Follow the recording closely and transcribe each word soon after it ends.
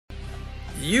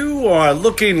You are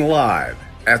looking live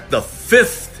at the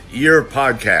Fifth Year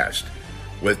Podcast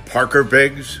with Parker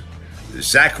Biggs,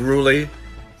 Zach Ruley,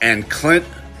 and Clint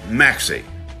Maxey.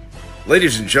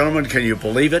 Ladies and gentlemen, can you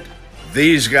believe it?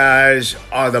 These guys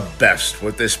are the best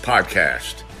with this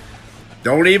podcast.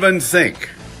 Don't even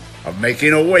think of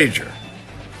making a wager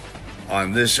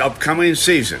on this upcoming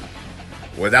season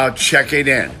without checking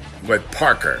in with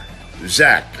Parker,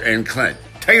 Zach, and Clint.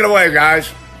 Take it away,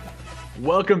 guys.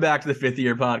 Welcome back to the Fifth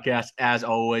Year Podcast. As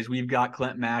always, we've got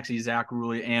Clint Maxey, Zach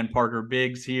Ruley, and Parker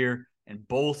Biggs here, and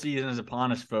bowl season is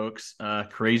upon us, folks.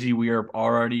 Crazy. We are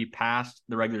already past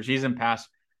the regular season, past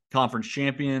conference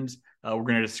champions. We're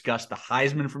going to discuss the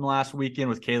Heisman from last weekend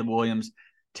with Caleb Williams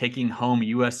taking home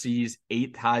USC's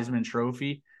 8th Heisman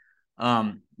Trophy.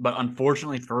 But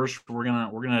unfortunately, first we're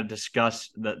gonna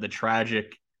discuss the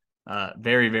tragic,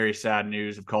 very, very sad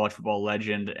news of college football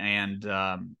legend and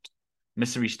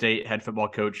Mississippi State head football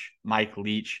coach Mike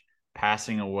Leach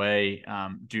passing away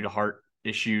due to heart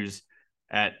issues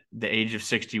at the age of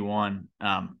 61.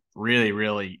 Really,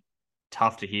 really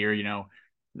tough to hear. You know,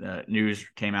 the news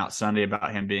came out Sunday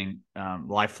about him being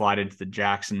life flighted to the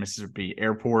Jackson, Mississippi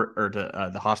airport, or to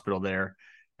the hospital there.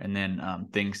 And then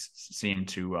things seem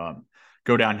to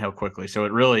go downhill quickly. So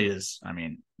it really is,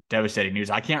 devastating news.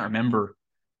 I can't remember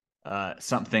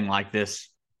something like this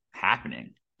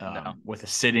happening with a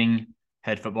sitting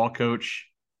head football coach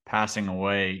passing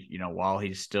away, while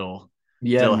he's still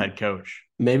head coach.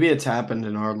 Maybe it's happened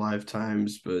in our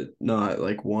lifetimes, but not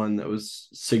like one that was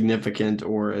significant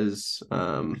or as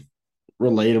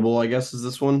relatable, I guess, as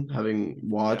this one, having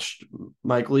watched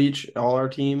Mike Leach, all our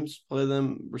teams play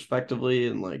them respectively.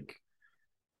 And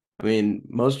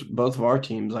both of our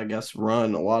teams, I guess,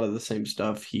 run a lot of the same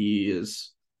stuff he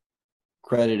is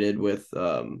credited with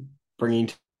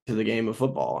bringing to the game of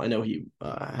football. I know he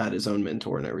had his own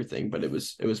mentor and everything, but it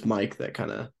was Mike that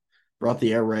kind of brought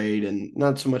the air raid, and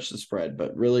not so much the spread,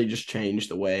 but really just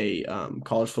changed the way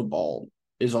college football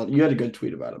is on. You had a good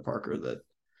tweet about it, Parker, that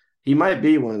he might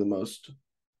be one of the most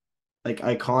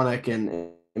iconic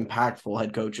and impactful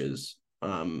head coaches,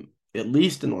 at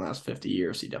least in the last 50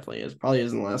 years. He definitely is. Probably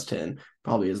is in the last 10,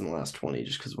 probably is in the last 20,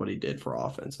 just because of what he did for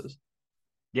offenses.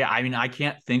 Yeah, I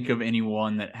can't think of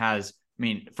anyone that has,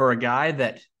 for a guy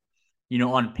that,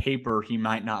 on paper, he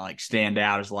might not stand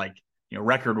out as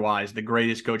record-wise, the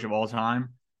greatest coach of all time.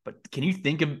 But can you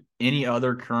think of any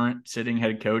other current sitting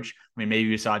head coach? Maybe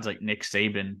besides Nick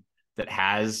Saban, that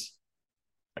has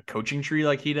a coaching tree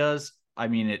like he does.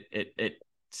 It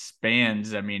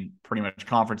spans, pretty much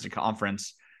conference to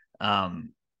conference. On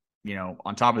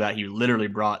top of that, he literally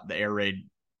brought the air raid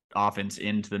offense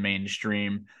into the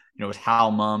mainstream. It was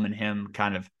Hal Mumm and him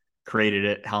kind of created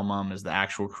it. Hal Mumm is the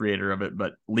actual creator of it,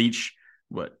 but Leach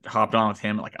hopped on with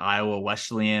him at Iowa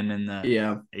Wesleyan in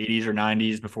the 80s or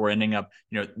 90s before ending up,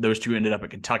 those two ended up at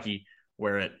Kentucky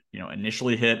where it,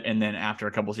 initially hit. And then after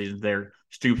a couple of seasons there,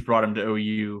 Stoops brought him to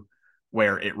OU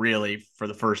where it really, for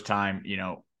the first time,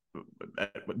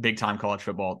 big time college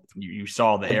football, you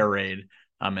saw the air raid.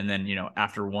 And then,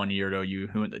 after 1 year at OU,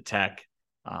 who went to Tech.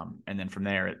 And then from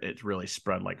there, it really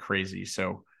spread like crazy.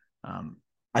 So,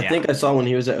 I think I saw when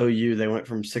he was at OU, they went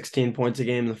from 16 points a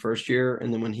game the first year.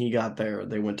 And then when he got there,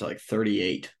 they went to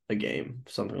 38 a game,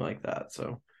 something like that.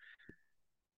 So,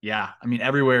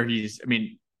 everywhere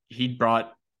he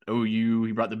brought OU,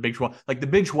 he brought the Big 12. The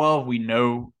Big 12, we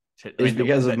know. It's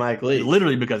because of Mike Leach.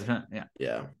 Literally because of him.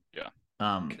 Yeah.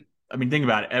 Think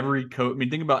about it. Every coach,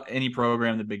 think about any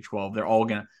program in the Big 12. They're all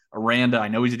going to – Aranda, I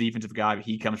know he's a defensive guy, but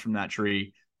he comes from that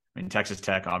tree. Texas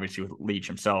Tech, obviously, with Leach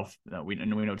himself, we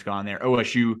know what's gone there.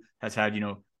 OSU has had,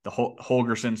 the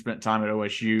Holgerson spent time at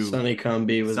OSU. Sonny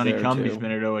Cumbie's been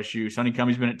at OSU. Sonny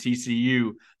Cumbie's been at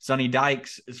TCU. Sonny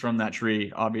Dykes is from that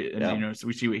tree, obviously. And, so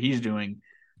we see what he's doing.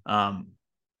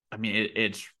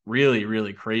 It's really,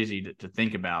 really crazy to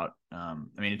think about.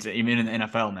 It's even in the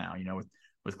NFL now,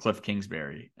 with Cliff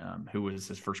Kingsbury, who was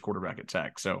his first quarterback at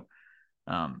Tech. So,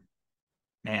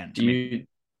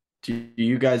 Do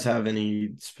you guys have any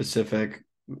specific,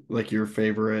 your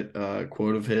favorite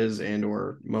quote of his and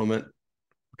or moment?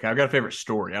 Okay, I've got a favorite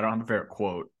story. I don't have a favorite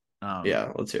quote.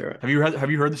 Let's hear it. Have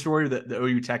you heard the story of the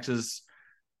OU Texas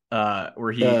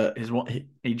where he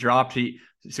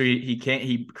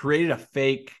created a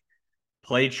fake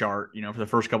play chart, for the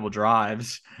first couple of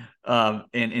drives, and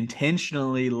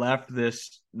intentionally left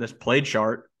this play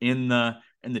chart in the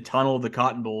tunnel of the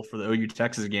Cotton Bowl for the OU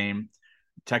Texas game.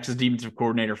 Texas defensive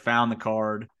coordinator found the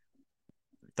card,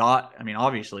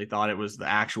 obviously thought it was the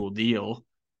actual deal,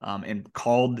 and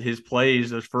called his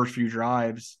plays those first few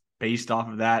drives based off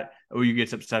of that. OU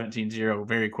gets up 17-0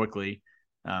 very quickly.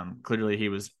 Clearly,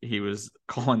 he was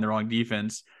calling the wrong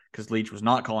defense because Leach was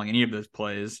not calling any of those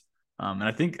plays. And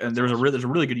I think there's a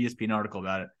really good ESPN article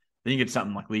about it. I think it's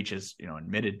something like Leach has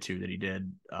admitted to that he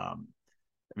did. I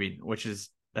mean, which is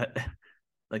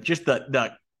like just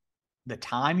the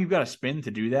time you've got to spend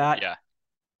to do that. Yeah,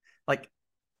 like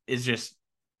is just.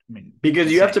 I mean, because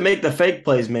insane. you have to make the fake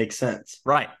plays make sense,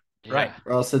 right? yeah. Right.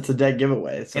 Or else it's a dead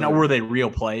giveaway. So. And were they real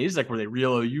plays? Like were they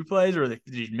real OU plays, or did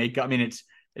you make up? I mean, it's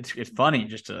funny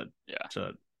just to.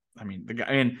 I mean, the guy.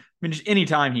 I mean, just any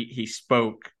time he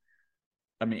spoke.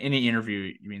 I mean, any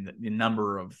interview. I mean, the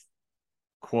number of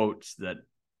quotes that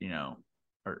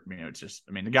it's just.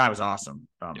 I mean, the guy was awesome.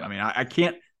 I mean, I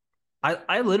can't.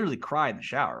 I literally cried in the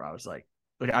shower. I was like,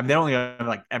 I've only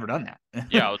ever done that.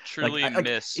 Yeah, I'll truly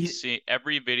miss seeing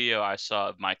every video I saw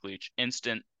of Mike Leach.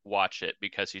 Instant watch it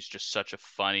because he's just such a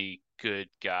funny, good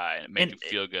guy, and it made you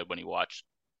feel good when you watch.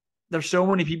 There's so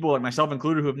many people, like myself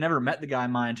included, who have never met the guy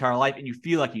in my entire life, and you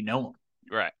feel like you know him.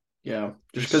 Right. Yeah,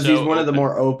 just because he's one of the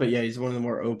more open. Yeah, he's one of the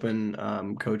more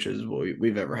open coaches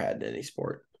we've ever had in any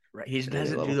sport. Right. He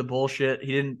doesn't do the bullshit.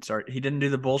 He didn't do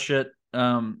the bullshit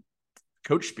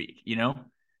coach speak. You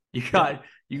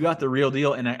got the real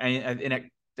deal. And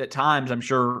at times, I'm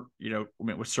sure,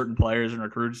 with certain players and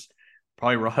recruits,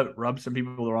 probably rub some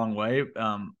people the wrong way.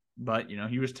 But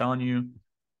he was telling you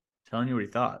what he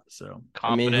thought. So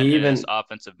confident in his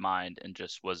offensive mind and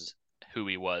just was who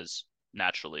he was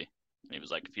naturally. And he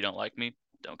was like, if you don't like me,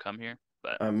 don't come here.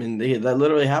 But I mean, that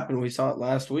literally happened. We saw it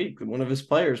last week. One of his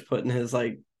players put in his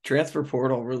transfer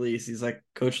portal release. He's like,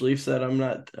 Coach Leach said I'm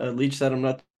not. Leach said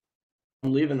I'm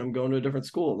leaving. I'm going to a different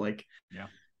school.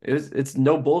 It's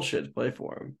no bullshit to play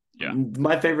for him. Yeah,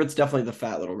 my favorite's definitely the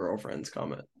fat little girlfriends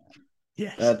comment.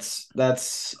 Yes,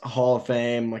 that's Hall of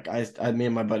Fame. Like me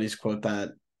and my buddies quote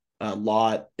that a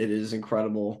lot. It is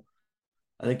incredible.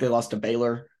 I think they lost to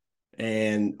Baylor.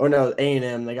 A&M,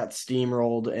 they got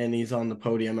steamrolled, and he's on the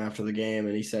podium after the game,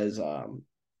 and he says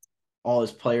all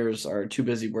his players are too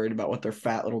busy worried about what their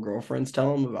fat little girlfriends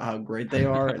tell them about how great they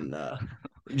are, and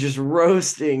just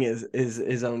roasting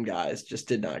his own guys. Just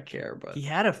did not care. But he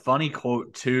had a funny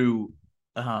quote too.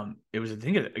 It was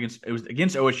against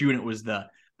OSU, and it was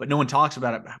but no one talks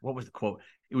about it. What was the quote?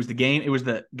 It was the game. It was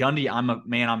the Gundy, I'm a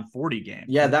man, I'm 40 game.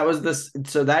 Yeah, that was this.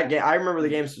 So that game, I remember the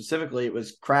game specifically. It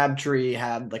was Crabtree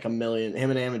had like 1 million.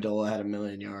 Him and Amendola had 1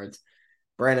 million yards.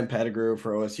 Brandon Pettigrew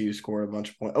for OSU scored a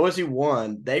bunch of points. OSU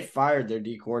won. They fired their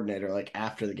D coordinator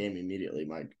after the game immediately.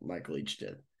 Mike Leach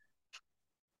did.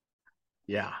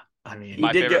 Yeah, I mean,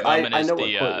 my favorite moment is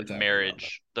the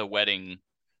marriage, the wedding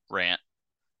rant.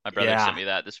 My brother sent me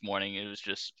that this morning. It was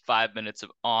just 5 minutes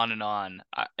of on and on.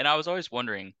 And I was always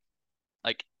wondering,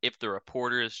 if the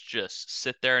reporters just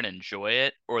sit there and enjoy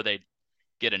it, or they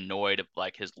get annoyed of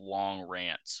his long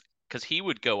rants, because he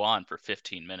would go on for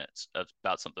 15 minutes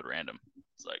about something random.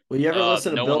 It's like, well, you ever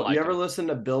listen to Bill? You ever listen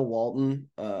to Bill Walton,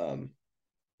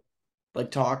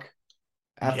 talk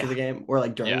after the game or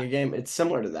during a game? It's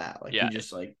similar to that. He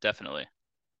just definitely.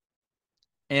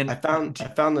 And I found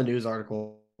the news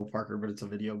article, Parker, but it's a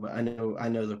video. But I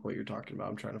know the quote you're talking about.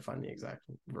 I'm trying to find the exact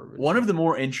verbiage. One of the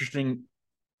more interesting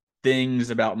things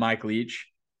about Mike Leach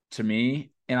to me,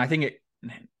 and I think it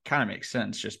kind of makes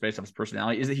sense just based on his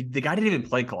personality, is that the guy didn't even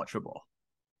play college football.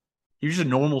 He was just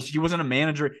he wasn't a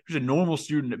manager. He was a normal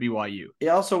student at BYU. He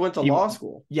also went to law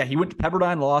school. Yeah, he went to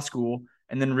Pepperdine Law School,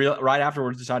 and then right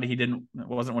afterwards decided it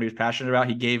wasn't what he was passionate about.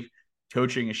 He gave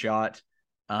coaching a shot.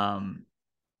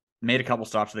 Made a couple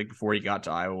stops, I think, before he got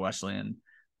to Iowa Wesleyan.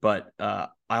 But I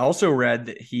also read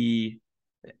that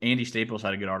Andy Staples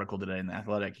had a good article today in The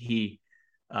Athletic.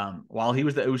 While he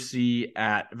was the OC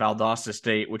at Valdosta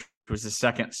State, which was the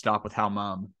second stop with Hal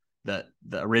Mumm, the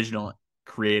original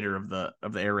creator of the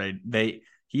air raid,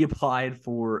 he applied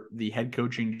for the head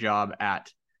coaching job at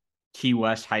Key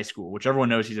West High School, which everyone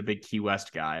knows he's a big Key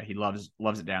West guy. He loves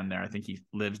it down there. I think he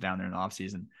lives down there in the off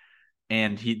season,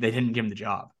 and they didn't give him the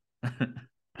job.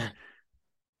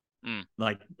 I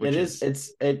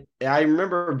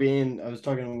remember I was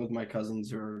talking with my cousins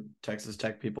who are Texas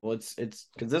Tech people. It's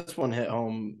because this one hit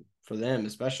home for them,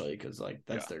 especially because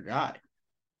that's their guy,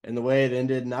 and the way it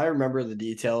ended. And I remember the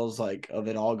details of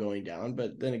it all going down.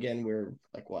 But then again, we're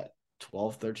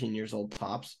 12, 13 years old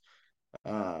tops.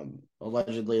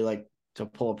 Allegedly to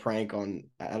pull a prank on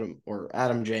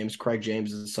Adam James, Craig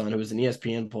James' son, who was an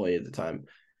ESPN employee at the time.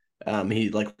 He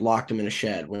locked him in a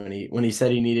shed when he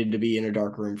said he needed to be in a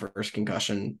dark room for first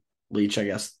concussion. Leach, I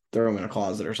guess, threw him in a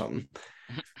closet or something.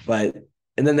 And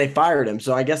then they fired him.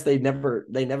 So I guess they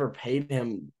never paid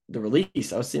him the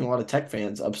release. I was seeing a lot of Tech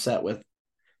fans upset with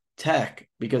Tech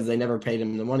because they never paid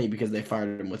him the money because they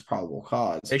fired him with probable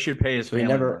cause. They should pay his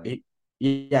family.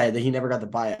 Yeah, that he never got the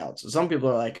buyout. So some people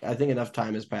are like, I think enough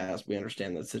time has passed. We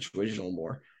understand that situational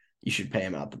more. You should pay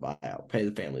him out the buyout, pay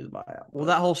the family the buyout. Well,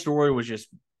 that whole story was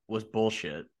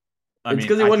bullshit. It's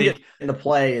because he wouldn't get into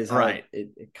play, is right. how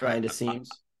it kind of seems.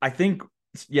 I think,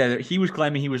 yeah, he was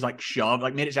claiming he was like shoved,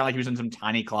 like made it sound like he was in some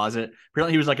tiny closet.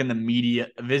 Apparently, he was like in the media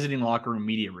visiting locker room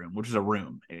media room, which was a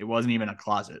room. It wasn't even a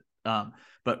closet.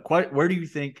 But where do you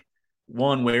think?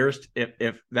 One, where's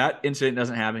if that incident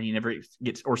doesn't happen, he never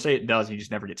gets, or say it does, he just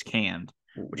never gets canned.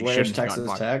 Which where's Texas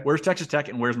Tech? Where's Texas Tech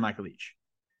and where's Mike Leach?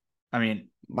 I mean,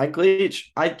 Mike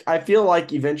Leach, I feel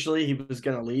like eventually he was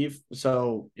going to leave.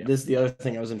 So this is the other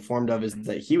thing I was informed of, is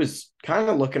that he was kind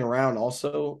of looking around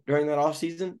also during that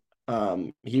offseason.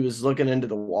 He was looking into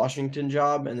the Washington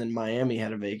job, and then Miami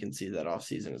had a vacancy that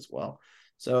offseason as well.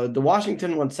 So the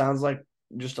Washington one sounds like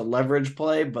just a leverage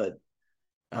play, but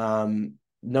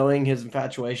knowing his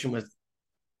infatuation with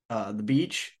the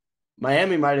beach,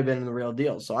 Miami might have been the real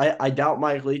deal. So I doubt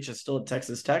Mike Leach is still at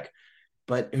Texas Tech,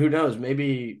 but who knows?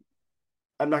 Maybe,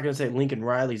 I'm not going to say Lincoln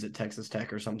Riley's at Texas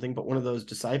Tech or something, but one of those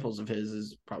disciples of his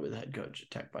is probably the head coach at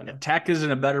Tech by now. Tech is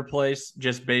in a better place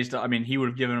just based on, I mean, he would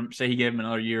have given him, say he gave him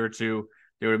another year or two,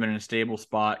 they would have been in a stable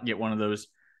spot, get one of those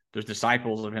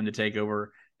disciples of him to take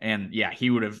over. And yeah,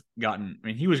 he would have gotten, I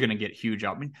mean, he was going to get huge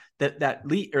out. I mean, that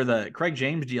lead, or the Craig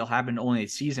James deal happened only a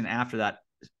season after that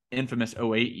infamous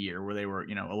 2008 year where they were,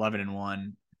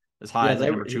 11-1, as high as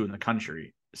number 2 in the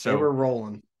country. So they were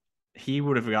rolling. He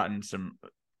would have gotten some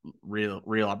real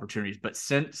opportunities. But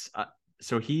since,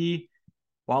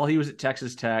 while he was at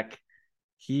Texas Tech,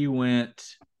 he went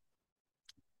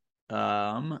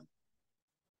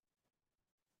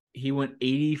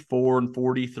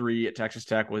 84-43 at Texas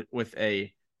Tech with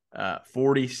a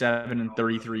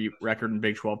 47-33 record in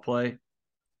Big 12 play.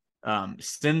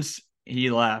 Since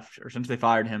he left, or since they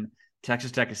fired him,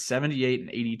 Texas Tech is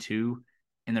 78-82,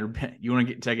 and you want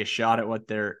to take a shot at what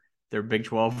their Big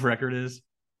 12 record is?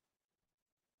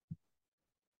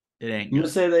 It ain't. I'm gonna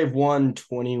say they've won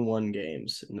 21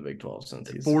 games in the Big 12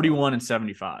 since he's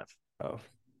 41-75. Oh,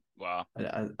 wow!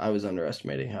 I was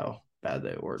underestimating how bad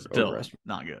they were. Still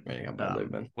not good. How bad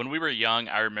they've been. When we were young,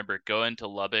 I remember going to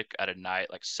Lubbock at a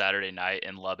night, like Saturday night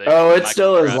in Lubbock. Oh, it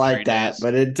still is like that,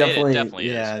 but it definitely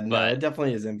is. It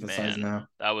definitely is emphasized now.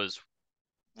 That was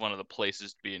one of the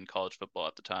places to be in college football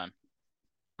at the time.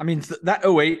 I mean, that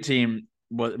 2008 team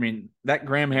was, I mean, that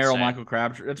Graham Harrell, Michael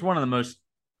Crabtree, that's one of the most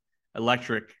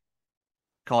electric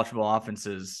college football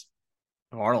offenses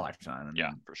of our lifetime. I mean, yeah,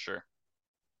 for sure.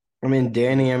 I mean,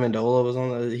 Danny Amendola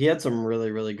was he had some really,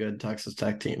 really good Texas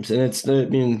Tech teams.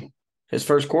 And his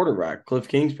first quarterback, Cliff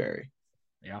Kingsbury.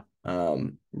 Yeah.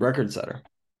 Record setter.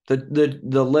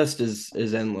 The list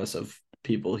is endless of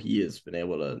people he has been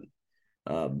able to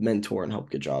mentor and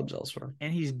help get jobs elsewhere.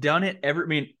 And he's done it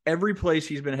every place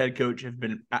he's been a head coach have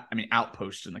been,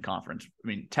 outposts in the conference. I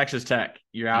mean, Texas Tech,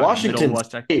 you're out Washington in the middle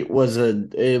of West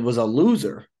Texas. was a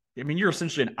loser. I mean, you're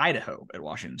essentially in Idaho at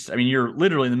Washington. I mean, you're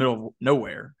literally in the middle of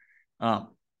nowhere.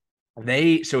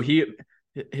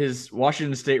 His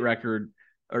Washington State record,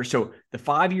 the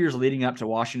 5 years leading up to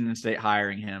Washington State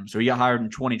hiring him. So he got hired in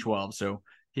 2012. So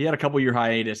he had a couple-year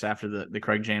hiatus after the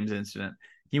Craig James incident.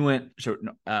 He went,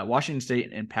 Washington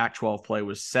State in Pac-12 play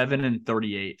was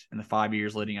 7-38 in the 5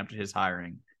 years leading up to his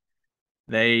hiring.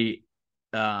 They,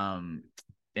 in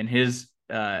his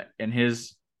 7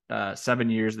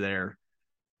 years there,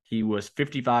 he was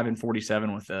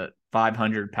 55-47 with a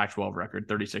 500 Pac-12 record,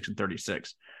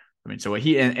 36-36. I mean, so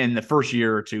he in the first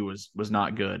year or two was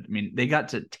not good. I mean, they got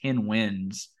to 10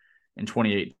 wins in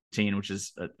 2018, which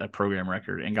is a program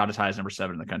record, and got as high as number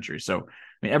 7 in the country. So, I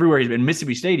mean, everywhere he's been,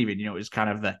 Mississippi State even, is kind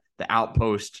of the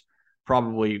outpost,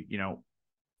 probably,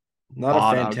 not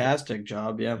a fantastic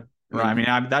job, yeah. Right.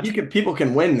 I mean, people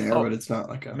can win there, but it's not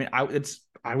like a. I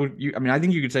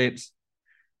think you could say it's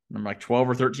number like 12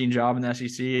 or 13 job in the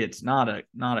SEC. It's not a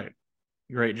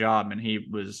great job, and he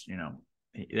was,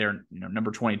 they're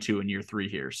number 22 in year 3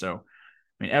 here. So,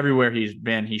 I mean, everywhere he's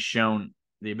been, he's shown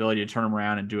the ability to turn him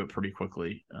around and do it pretty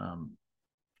quickly. I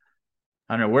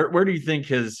don't know. Where do you think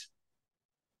do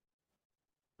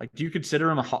you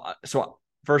consider him so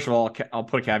first of all, I'll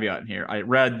put a caveat in here. I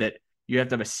read that you have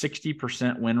to have a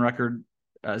 60% win record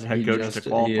as a head coach to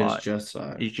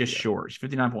qualify. He's just short. He's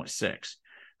 59.6.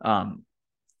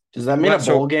 Does that mean a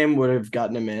bowl game would have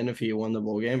gotten him in if he won the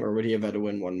bowl game, or would he have had to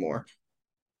win one more?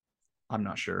 I'm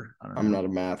not sure. I'm not a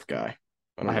math guy.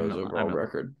 I don't know his overall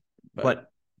record. But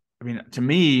I mean, to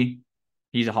me,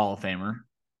 he's a Hall of Famer.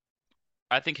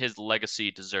 I think his legacy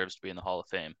deserves to be in the Hall of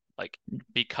Fame,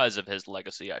 because of his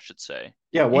legacy, I should say.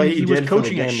 Yeah, he was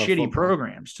coaching at shitty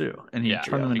programs too, and he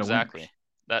turned them into exactly.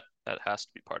 Winners. That has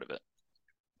to be part of it.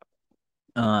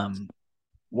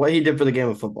 What he did for the game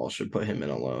of football should put him in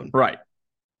alone. Right.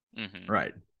 Mm-hmm.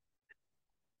 Right.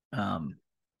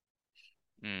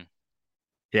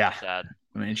 Yeah. Sad.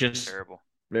 I mean, it's just terrible.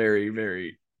 Very,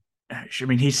 very. I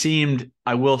mean, he seemed.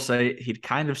 I will say,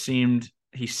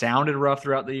 he sounded rough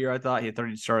throughout the year. I thought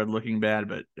he started looking bad,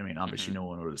 but I mean, obviously, no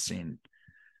one would have seen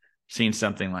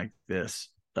something like this.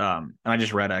 And I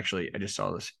just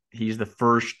saw this. He's the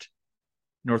first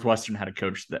Northwestern had a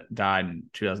coach that died in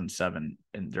 2007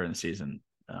 during the season.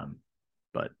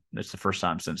 But it's the first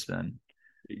time since then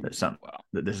that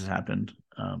this has happened.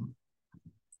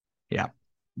 Yeah,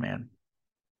 man.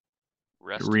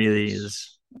 It really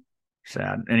is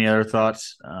sad. Any other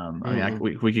thoughts? I mean,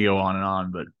 we could go on and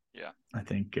on, but yeah, I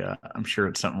think I'm sure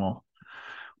it's something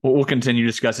we'll continue to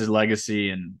discuss his legacy,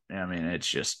 and I mean,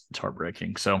 it's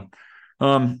heartbreaking. So,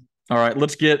 all right,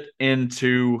 let's get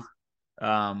into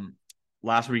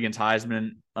last weekend's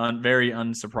Heisman. Very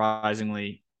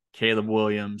unsurprisingly, Caleb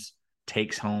Williams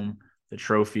takes home the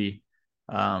trophy.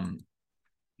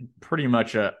 Pretty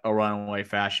much a runaway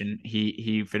fashion.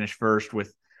 He finished first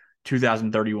with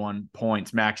 2,031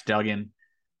 points. Max Duggan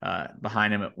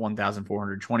behind him at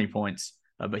 1,420 points,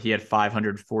 but he had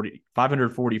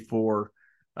 544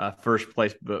 first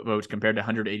place votes compared to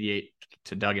 188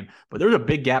 to Duggan. But there was a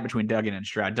big gap between Duggan and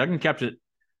Stroud. Duggan kept it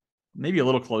maybe a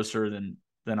little closer than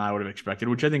I would have expected,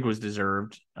 which I think was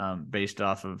deserved based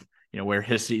off of where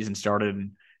his season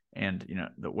started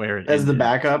and where it as ended. the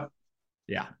backup.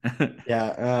 Yeah.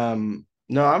 Yeah.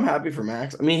 No, I'm happy for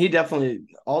Max. I mean, he definitely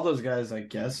all those guys, I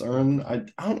guess, earned. I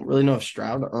don't really know if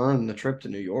Stroud earned the trip to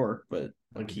New York, but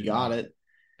he got it.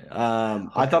 Yeah.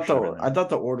 I thought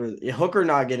the order Hooker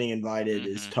not getting invited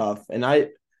is tough, and I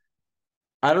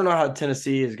don't know how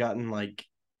Tennessee has gotten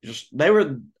they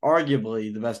were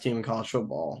arguably the best team in college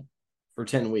football for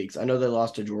 10 weeks. I know they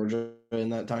lost to Georgia in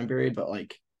that time period, but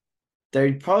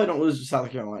they probably don't lose to South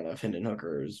Carolina if Hendon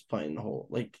Hooker is playing the whole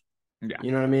Yeah.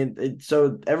 You know what I mean?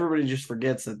 So everybody just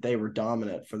forgets that they were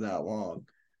dominant for that long,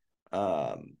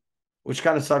 which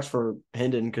kind of sucks for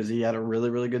Hendon because he had a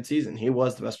really, really good season. He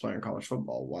was the best player in college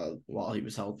football while he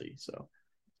was healthy. So,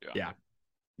 yeah,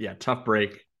 tough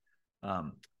break.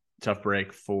 Tough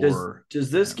break for. Does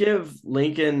this give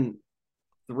Lincoln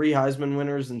 3 Heisman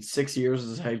winners in 6 years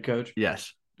as a head coach?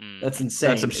 Yes, that's insane.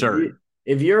 That's absurd.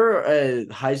 If you're a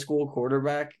high school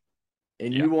quarterback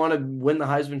and you want to win the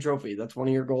Heisman Trophy, that's one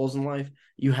of your goals in life,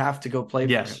 you have to go play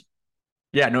for him.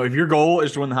 Yeah, no, if your goal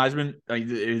is to win the Heisman,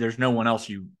 there's no one else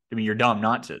you're dumb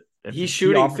not to. He's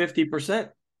shooting 50%.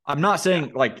 I'm not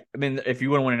saying if you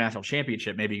want to win a national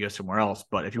championship, maybe you go somewhere else.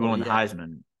 But if you want to win the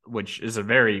Heisman, which is a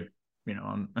very,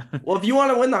 well, if you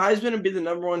want to win the Heisman and be the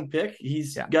number 1 pick,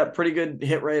 he's got pretty good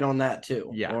hit rate on that too.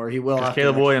 Yeah. Or he will.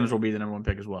 Caleb Williams will be the number 1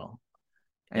 pick as well.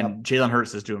 And Jalen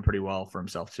Hurts is doing pretty well for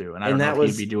himself too. And I don't know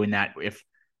if he'd be doing that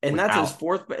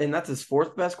that's his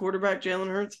fourth best quarterback, Jalen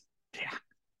Hurts. Yeah.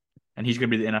 And he's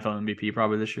going to be the NFL MVP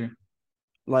probably this year.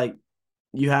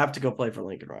 You have to go play for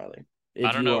Lincoln Riley.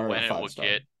 I don't know when it will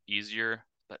get easier,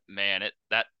 but man,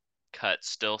 that cut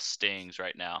still stings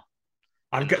right now.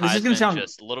 This is going to sound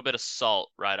just a little bit of salt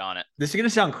right on it. This is going to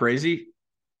sound crazy.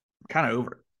 I'm kind of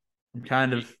over it. I'm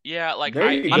kind of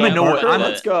I'm annoyed.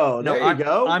 Let's go. There you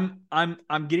go.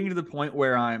 I'm getting to the point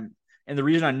where and the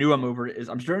reason I knew I'm over it is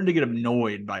I'm starting to get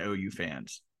annoyed by OU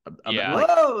fans.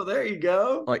 Whoa, there you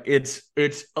go. It's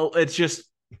just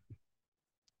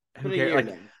who cares?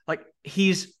 I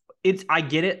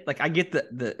get it. I get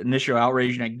the initial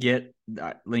outrage and I get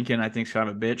that Lincoln I think is kind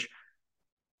of a bitch,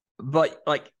 but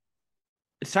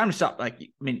it's time to stop.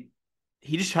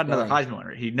 He just had another Heisman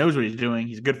winner. He knows what he's doing.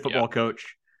 He's a good football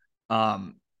coach.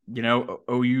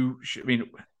 OU should,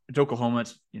 it's Oklahoma.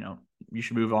 It's, you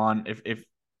should move on. If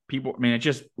people, it's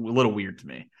just a little weird to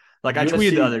me. I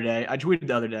tweeted the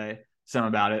other day something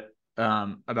about it,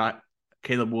 about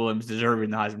Caleb Williams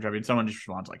deserving the Heisman Trophy, and someone just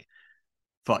responds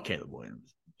 "Fuck Caleb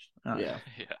Williams." Yeah.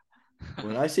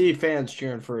 When I see fans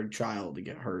cheering for a child to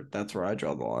get hurt, that's where I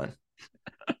draw the line.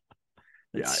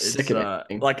 It's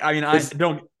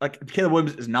Caleb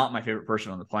Williams is not my favorite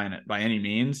person on the planet by any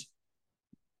means.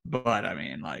 But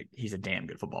he's a damn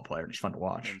good football player and he's fun to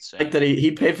watch. That he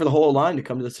paid for the whole line to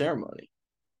come to the ceremony.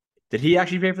 Did he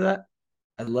actually pay for that?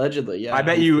 Allegedly, yeah. I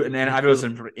bet you, and I was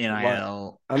in for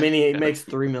NIL. He makes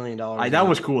 $3 million. That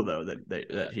was cool though that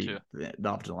the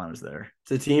offensive line was there.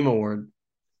 It's a team award.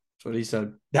 That's what he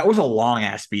said. That was a long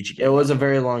ass speech. It was a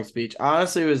very long speech.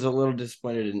 Honestly, I was a little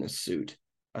disappointed in his suit.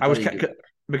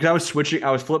 Because I was switching.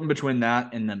 I was flipping between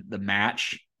that and the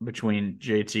match between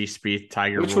JT Spieth,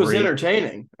 Tiger, which Rory. Was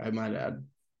entertaining, I might add.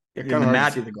 It kind of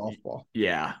hard to see the golf ball.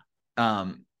 Yeah.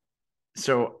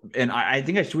 and I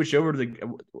think I switched over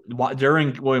to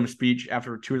during Williams' speech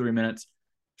after 2 or 3 minutes,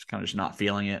 just kind of just not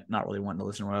feeling it, not really wanting to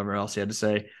listen to whatever else he had to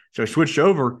say. So I switched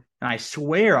over, and I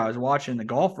swear I was watching the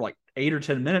golf for like 8 or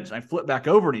 10 minutes, and I flipped back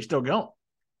over, and he's still going.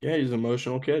 Yeah, he's an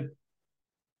emotional kid.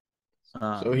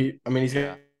 So he's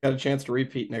got a chance to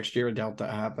repeat next year. I doubt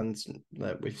that happens.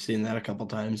 That we've seen that a couple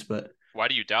times, but why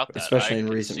do you doubt that? Especially in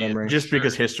recent memory, just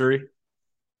because history.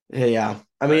 Yeah,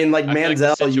 I mean, like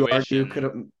Manziel, like you argue could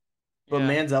have, but yeah.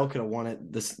 Manziel could have won it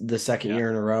the second year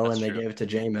in a row, and they gave it to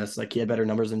Jameis. Like he had better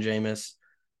numbers than Jameis.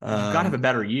 You've got to have a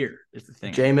better year. Is the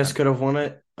thing. Jameis could have won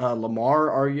it. Lamar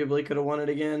arguably could have won it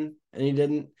again, and he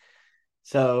didn't.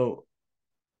 So,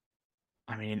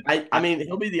 I mean,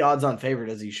 he'll be the odds-on favorite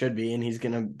as he should be, and he's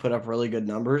going to put up really good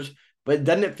numbers. But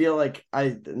doesn't it feel like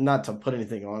not to put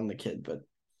anything on the kid, but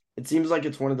it seems like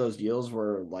it's one of those deals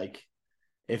where like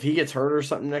if he gets hurt or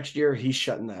something next year, he's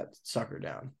shutting that sucker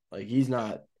down. Like he's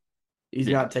not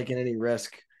taking any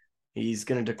risk. He's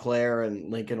going to declare, and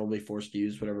Lincoln will be forced to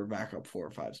use whatever backup 4 or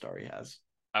 5 star he has.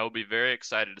 I will be very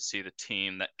excited to see the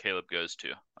team that Caleb goes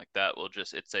to. Like that will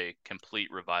it's a complete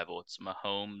revival. It's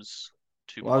Mahomes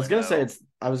 2.0. Well, I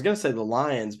was gonna say the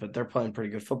Lions, but they're playing pretty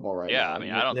good football right now. Yeah, I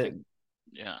mean, I don't think.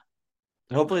 Yeah.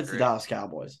 Hopefully, it's the Dallas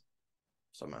Cowboys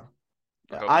somehow.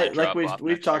 Like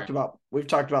we've talked about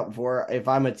before. If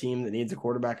I'm a team that needs a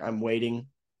quarterback, I'm waiting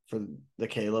for the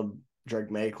Caleb Drake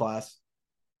May class.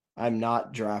 I'm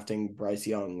not drafting Bryce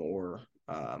Young or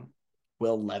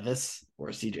Will Levis or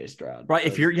CJ Stroud. Right.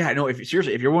 If you're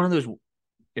one of those,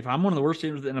 if I'm one of the worst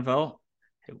teams in the NFL,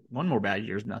 one more bad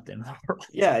year is nothing in the world.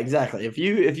 Yeah, exactly. If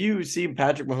you see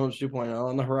Patrick Mahomes 2.0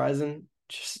 on the horizon,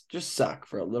 just suck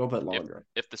for a little bit longer.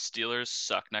 If the Steelers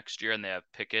suck next year and they have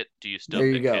Pickett, do you still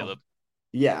pick Caleb?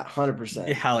 Yeah, 100%.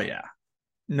 Yeah, hell yeah.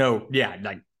 No, yeah,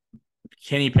 like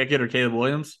Kenny Pickett or Caleb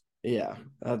Williams. Yeah,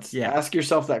 ask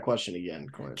yourself that question again,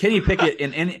 Corey. Kenny Pickett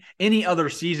in any other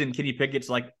season, Kenny Pickett's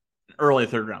like an early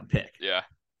 3rd round pick. Yeah,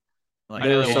 like I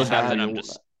know so bad. I'm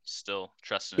just still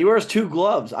trusting. He wears 2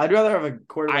 gloves. I'd rather have a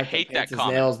quarterback I hate that that his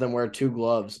nails than wear 2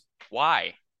 gloves.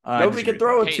 Why? Nobody can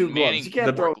throw with 2 gloves. You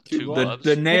can't throw with 2 gloves.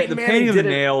 The painting of the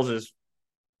nails is.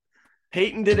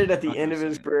 Peyton did it at the end of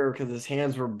his career because his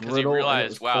hands were brittle. Because he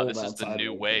realized, wow, this is the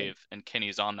new wave, and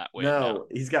Kenny's on that wave now.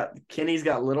 Kenny's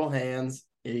got little hands.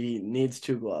 He needs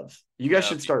 2 gloves. You guys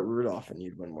should start Rudolph, and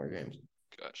you'd win more games.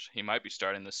 Gosh, he might be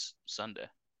starting this Sunday.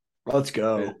 Let's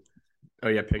go. Oh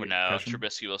yeah, Pickett. No,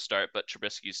 Trubisky will start, but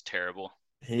Trubisky's terrible.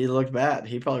 He looked bad.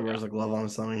 He probably wears a glove on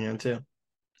his throwing hand too.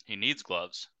 He needs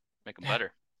gloves. Make him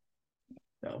better.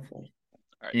 Doubtful.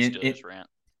 All right, Steelers rant.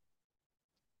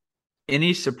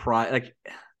 Any surprise? Like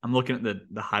I'm looking at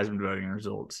the Heisman voting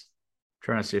results,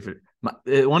 trying to see if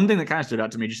one thing that kind of stood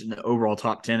out to me just in the overall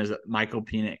top 10 is that Michael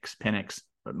Penix,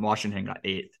 but Washington got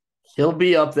 8th. He'll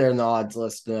be up there in the odds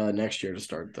list next year to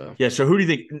start though. Yeah. So who do you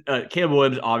think? Caleb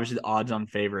Williams, obviously the odds-on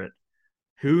favorite.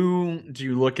 Who do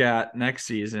you look at next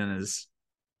season is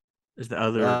the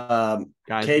other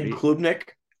guy? Cade Klubnik.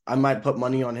 I might put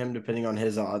money on him depending on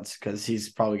his odds because he's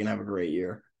probably gonna have a great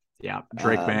year. Yeah,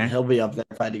 Drake May. He'll be up there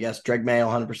if I had to guess. Drake May will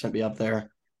 100% be up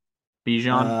there.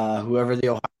 Bijan. Whoever the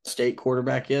Ohio State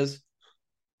quarterback is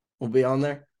will be on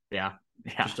there. Yeah.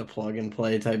 Just a plug and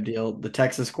play type deal. The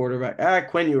Texas quarterback.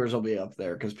 Quinn Ewers will be up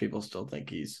there because people still think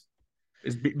he's.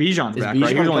 Bijan's back,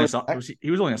 right?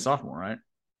 He was only a sophomore, right?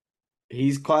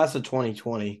 He's class of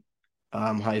 2020,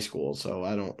 high school. So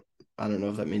I don't know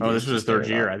if that means. Oh, this was his 3rd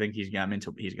year. I think he's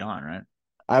gone, right?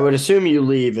 I would assume you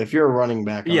leave if you're a running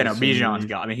back. Yeah, no, Bijan's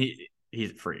gone. I mean,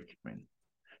 he's a freak. I mean,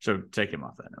 so take him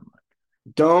off that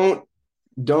number.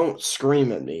 Don't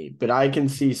scream at me, but I can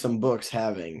see some books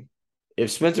having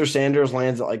if Spencer Sanders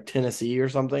lands at like Tennessee or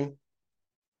something.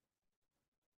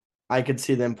 I could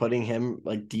see them putting him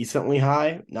like decently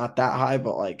high, not that high,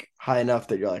 but like high enough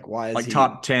that you're like, why is like he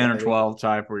top 10 or 12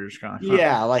 type where you're just kind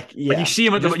of Like you see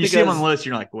him on the list,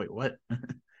 you're like, wait, what?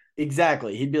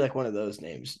 Exactly. He'd be like one of those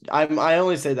names. I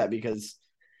only say that because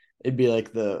it'd be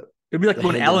like when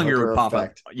Ellinger would pop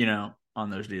up, on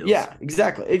those deals. Yeah,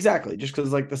 exactly. Just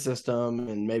because like the system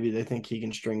and maybe they think he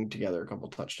can string together a couple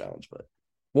touchdowns. But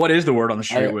what is the word on the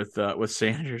street with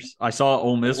Sanders? I saw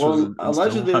Ole Miss.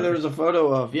 Allegedly there was a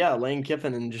photo of Lane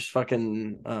Kiffin and just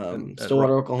fucking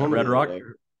Stillwater, Oklahoma. Red Rock.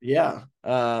 Yeah.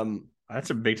 That's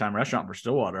a big time restaurant for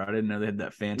Stillwater. I didn't know they had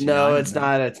that fancy. No, it's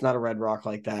not. It's not a Red Rock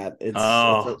like that. It's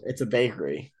a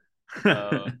bakery.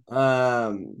 Good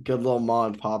little mom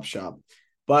and pop shop.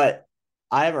 But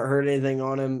I haven't heard anything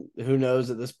on him. Who knows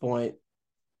at this point?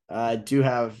 I do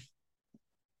have.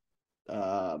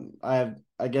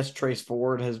 I guess Trace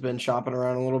Ford has been shopping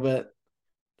around a little bit.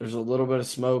 There's a little bit of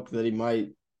smoke that he might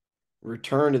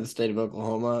return to the state of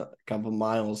Oklahoma, a couple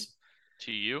miles.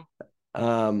 To you?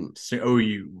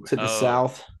 OU. To the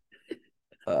south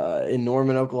in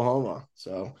Norman, Oklahoma.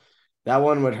 So that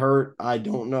one would hurt. I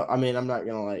don't know. I mean, I'm not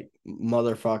going to like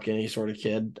motherfuck any sort of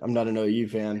kid. I'm not an OU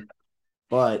fan.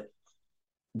 But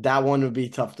that one would be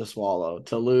tough to swallow.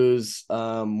 To lose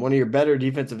one of your better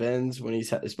defensive ends when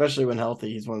especially when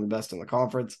healthy, he's one of the best in the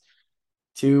conference.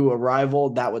 To a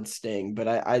rival, that would sting. But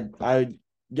I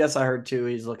guess I heard too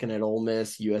he's looking at Ole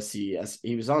Miss, USC.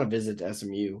 He was on a visit to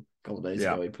SMU a couple days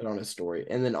ago. He put on his story,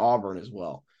 and then Auburn as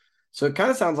well. So it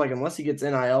kind of sounds like unless he gets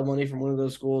NIL money from one of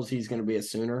those schools, he's going to be a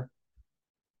Sooner.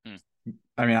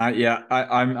 I mean,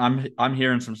 I'm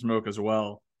hearing some smoke as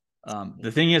well.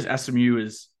 The thing is, SMU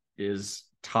is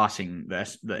tossing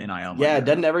the NIL money. Yeah,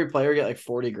 doesn't every player get like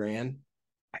 $40,000?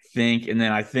 I think, and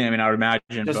then I would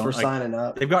imagine just for signing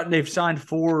up. They've signed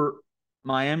 4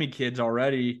 Miami kids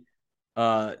already,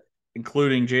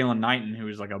 including Jalen Knighton, who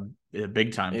is like a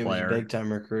big time player, big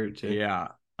time recruit too. Yeah.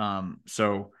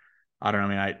 So I don't know.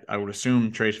 I mean, I would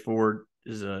assume Trace Ford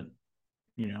is I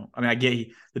get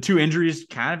the 2 injuries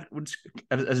kind of would,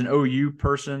 as an OU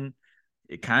person,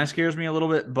 it kind of scares me a little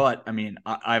bit, but I mean,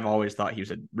 I've always thought he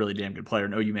was a really damn good player,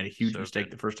 and OU made a huge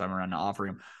mistake the first time around to offer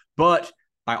him. But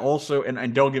I also,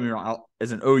 and don't get me wrong,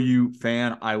 as an OU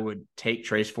fan, I would take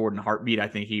Trace Ford in a heartbeat. I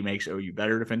think he makes OU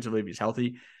better defensively if he's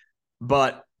healthy.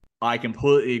 But I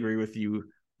completely agree with you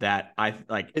that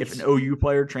if an OU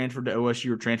player transferred to OSU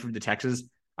or transferred to Texas,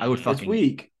 I would fucking. It's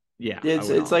weak. Yeah.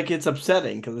 It's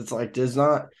upsetting because it's like does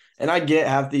not, and I get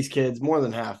half these kids, more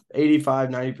than half,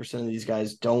 85-90% of these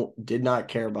guys did not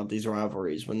care about these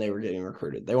rivalries when they were getting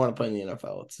recruited. They want to play in the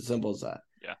NFL. It's as simple as that.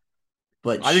 Yeah.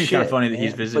 But I think it's kind of funny that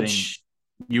he's visiting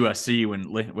USC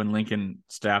when Lincoln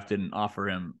staff didn't offer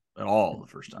him at all the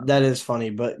first time. That is funny,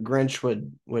 but Grinch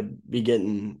would be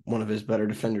getting one of his better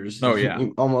defenders. Oh yeah,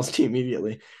 almost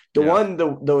immediately.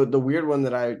 The weird one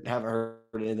that I haven't heard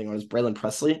anything on is Braylon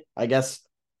Presley. I guess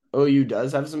OU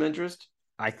does have some interest.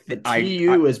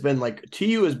 TU has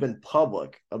been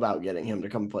public about getting him to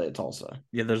come play at Tulsa.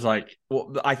 Yeah, there's I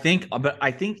think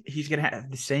he's gonna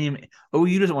have the same.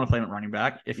 OU doesn't want to play him at running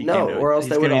back if he can do it. Or else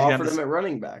they would have offered him at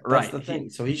running back. That's the thing.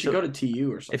 So he should go to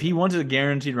TU or something. If he wants a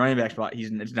guaranteed running back spot,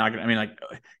 it's not gonna. I mean,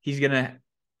 he's gonna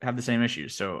have the same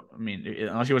issues. So I mean,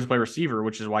 unless he wants to play receiver,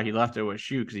 which is why he left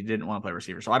OSU because he didn't want to play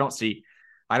receiver. So I don't see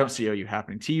OU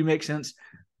happening. TU makes sense.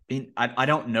 I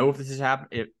don't know if this is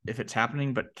if it's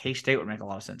happening, but K-State would make a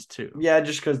lot of sense too. Yeah,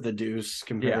 just because the Deuce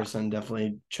comparison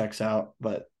definitely checks out.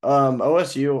 But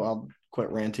OSU, I'll quit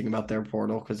ranting about their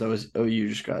portal because OU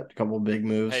just got a couple of big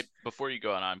moves. Hey, before you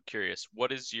go on, I'm curious.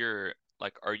 What is your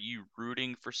are you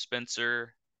rooting for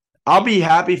Spencer? I'll be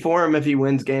happy for him if he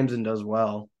wins games and does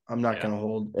well. I'm not going to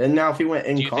hold. And now if he went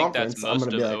in conference, I'm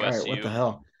going to be like, all right, what the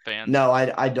hell? Fans? No,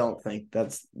 I don't think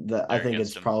that's the. I think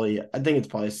it's probably a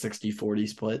 60-40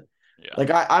 split.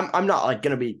 Yeah. I'm not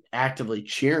going to be actively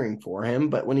cheering for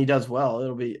him, but when he does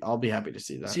well, I'll be happy to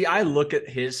see that. See, I look at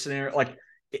his scenario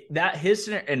his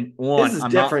scenario, and this is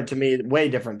different to me, way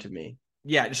different to me.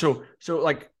 Yeah, so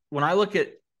when I look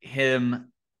at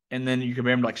him, and then you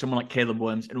compare him to someone like Caleb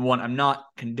Williams, and I'm not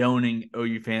condoning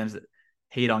OU fans that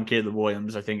hate on Caleb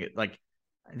Williams. I think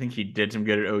I think he did some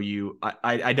good at OU.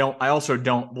 I also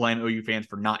don't blame OU fans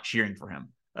for not cheering for him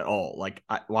at all.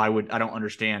 I don't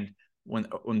understand when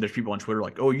there's people on Twitter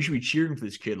oh, you should be cheering for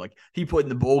this kid. He played in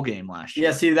the bowl game last year.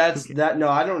 Yeah, see that. No,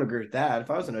 I don't agree with that. If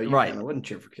I was an OU fan, I wouldn't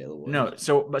cheer for Caleb Williams.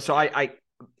 No,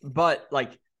 but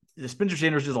the Spencer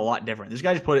Sanders is a lot different. This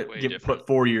guy's put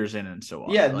 4 years in and so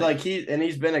on. Yeah,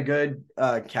 he's been a good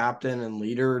captain and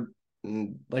leader.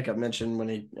 And like I mentioned when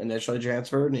he initially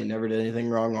transferred, and he never did anything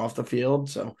wrong off the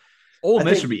field. So Ole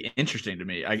Miss would be interesting to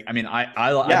me. I think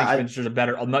Spencer's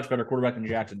a much better quarterback than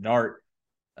Jackson Dart.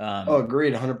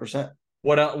 Agreed, 100%.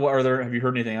 What are there? Have you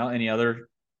heard anything else? Any other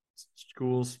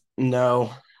schools?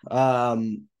 No.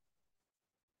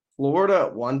 Florida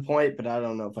at one point, but I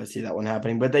don't know if I see that one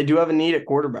happening. But they do have a need at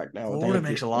quarterback now. Florida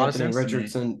makes a lot of sense.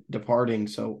 Richardson departing,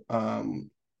 so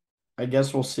I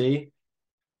guess we'll see.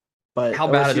 But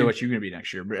how bad is OSU going to be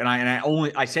next year? And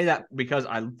I say that because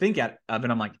I think of it,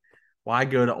 I'm like, why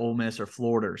go to Ole Miss or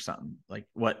Florida or something?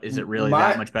 What is it really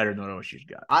that much better than what OSU's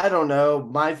got? I don't know.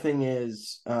 My thing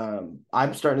is,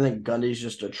 I'm starting to think Gundy's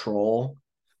just a troll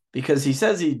because he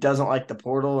says he doesn't like the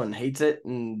portal and hates it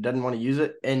and doesn't want to use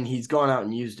it, and he's gone out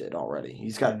and used it already.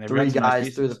 He's got 3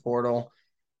 guys through the portal.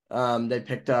 They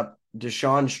picked up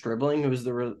Deshaun Stribling, who was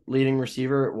the leading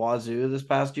receiver at Wazoo this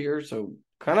past year, so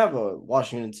kind of a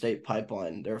Washington State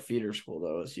pipeline. They're a feeder school,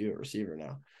 though, OSU at receiver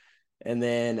now. And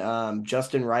then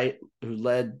Justin Wright, who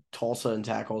led Tulsa in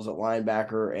tackles at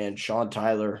linebacker, and Sean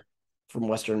Tyler, from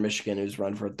Western Michigan who's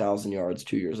run for 1,000 yards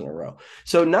 2 years in a row.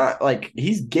 So not like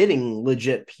he's getting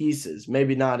legit pieces.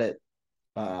 Maybe not at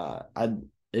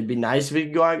it'd be nice if he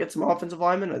could go out and get some offensive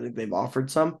linemen. I think they've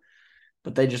offered some,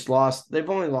 but they just lost. They've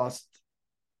only lost.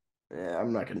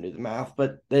 I'm not going to do the math,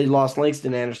 but they lost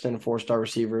Langston Anderson, a 4-star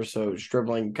receiver. So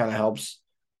Stribling kind of helps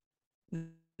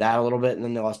that a little bit. And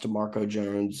then they lost to Marco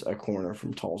Jones, a corner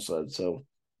from Tulsa. So,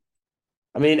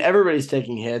 I mean, everybody's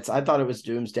taking hits. I thought it was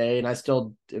doomsday, and I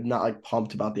still am not like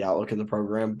pumped about the outlook of the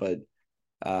program, but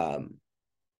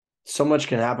so much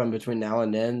can happen between now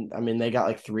and then. I mean, they got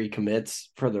like 3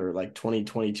 commits for their like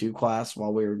 2022 class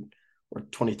while we're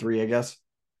 23, I guess.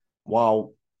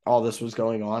 While all this was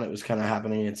going on, it was kind of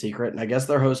happening in secret. And I guess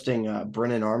they're hosting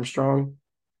Brennan Armstrong.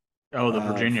 Oh, the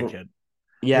Virginia kid.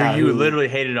 Yeah. You literally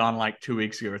hated on like 2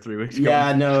 weeks ago or 3 weeks ago.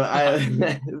 Yeah, no,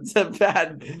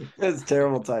 it's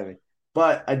terrible timing.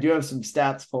 But I do have some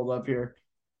stats pulled up here.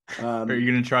 Are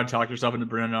you going to try to talk yourself into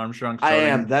Brennan Armstrong? I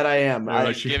am.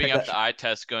 Giving up the eye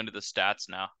test, going to the stats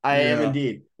now. I am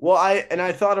indeed. Well,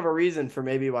 I thought of a reason for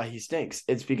maybe why he stinks.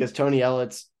 It's because Tony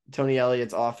Elliott's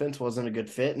offense wasn't a good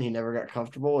fit, and he never got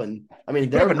comfortable. And I mean,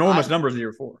 they have enormous numbers the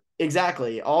year before.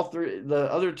 Exactly. The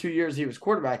other 2 years he was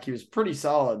quarterback, he was pretty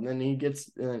solid, and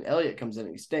then Elliott comes in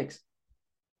and he stinks.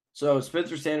 So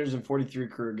Spencer Sanders in 43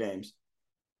 career games,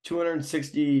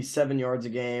 267 yards a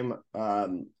game,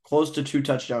 close to 2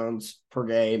 touchdowns per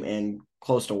game, and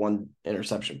close to 1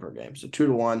 interception per game. So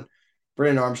 2-1.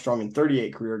 Brennan Armstrong in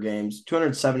 38 career games,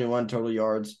 271 total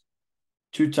yards,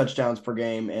 2 touchdowns per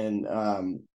game, and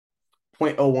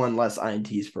 0.01 less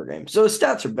INTs per game. So his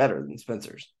stats are better than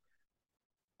Spencer's.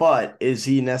 But is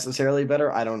he necessarily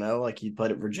better? I don't know. Like, he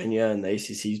played at Virginia and the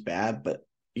ACC is bad, but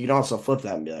you can also flip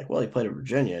that and be like, well, he played at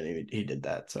Virginia and he did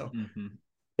that. So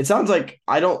It sounds like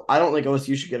I don't think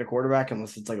OSU should get a quarterback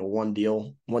unless it's like a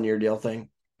 1-year deal thing.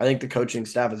 I think the coaching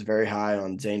staff is very high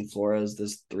on Zane Flores,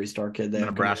 this 3-star kid. The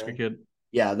Nebraska kid.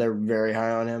 Yeah, they're very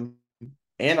high on him.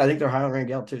 And I think they're high on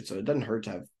Rangel too. So it doesn't hurt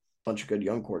to have a bunch of good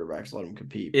young quarterbacks, let them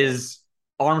compete.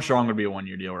 Armstrong would be a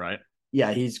 1-year deal, right?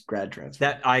 Yeah, he's grad transfer.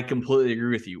 That I completely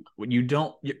agree with you. When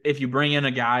if you bring in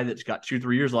a guy that's got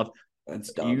 2-3 years left,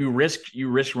 that's dumb. You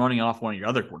risk running off one of your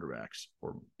other quarterbacks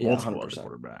or multiple other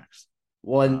quarterbacks.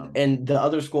 Well, and the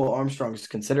other school Armstrong is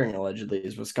considering allegedly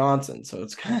is Wisconsin. So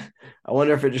it's kind of, I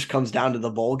wonder if it just comes down to the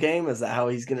bowl game. Is that how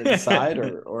he's going to decide,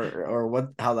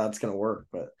 or how that's going to work?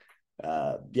 But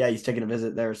yeah, he's taking a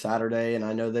visit there Saturday, and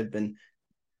I know they've been.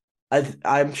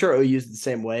 I'm sure OU's the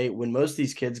same way. When most of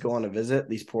these kids go on a visit,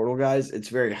 these portal guys, it's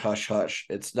very hush-hush.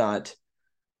 It's not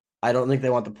 – I don't think they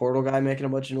want the portal guy making a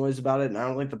bunch of noise about it, and I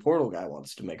don't think the portal guy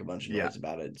wants to make a bunch of noise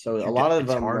about it. So a lot of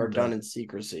them are done in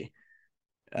secrecy.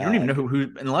 You don't even know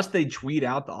who – unless they tweet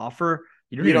out the offer,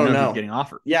 you don't even know who's getting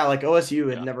offered. Yeah, like OSU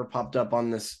had never popped up on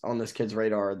this kid's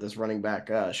radar, this running back,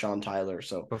 Sean Tyler.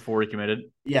 So before he committed?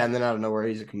 Yeah, and then out of nowhere,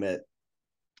 he's a commit.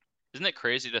 Isn't it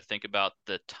crazy to think about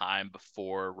the time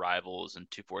before Rivals and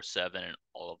 247 and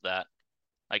all of that?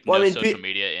 Like, social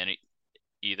media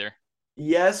either.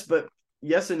 Yes, but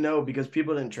yes and no, because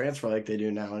people didn't transfer like they do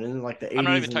now. And in like the 80s I'm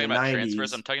not even talking about 90s,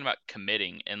 transfers. I'm talking about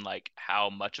committing and like how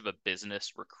much of a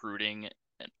business recruiting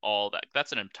and all that.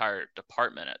 That's an entire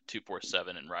department at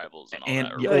 247 and Rivals and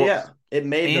all that. It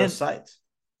made those sites.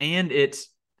 And it's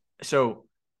so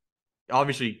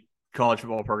obviously college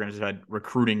football programs have had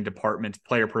recruiting departments,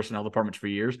 player personnel departments for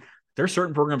years. There are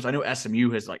certain programs I know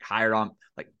SMU has like hired on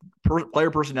like player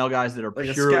personnel guys that are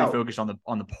like purely focused on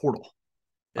the portal.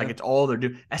 Like it's all they're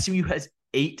doing. SMU has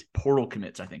 8 portal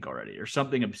commits, I think, already, or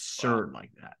something absurd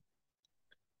like that.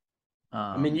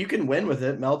 I mean, you can win with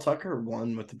it. Mel Tucker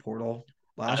won with the portal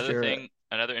last year.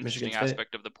 Another interesting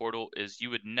aspect of the portal is you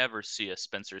would never see a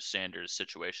Spencer Sanders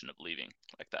situation of leaving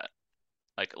like that.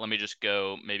 Like, let me just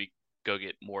go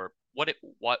get more.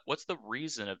 What's the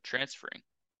reason of transferring?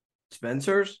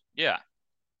 Spencer's? Yeah.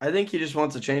 I think he just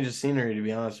wants to change the scenery, to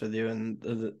be honest with you.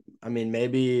 And I mean,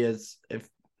 maybe it's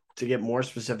to get more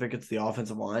specific, it's the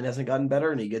offensive line hasn't gotten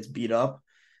better and he gets beat up.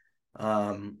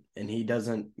 And he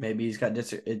doesn't, maybe he's got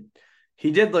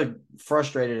he did look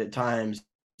frustrated at times,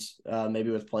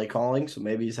 maybe with play calling. So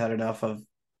maybe he's had enough of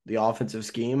the offensive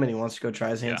scheme and he wants to go try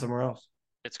his hand somewhere else.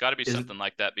 It's got to be something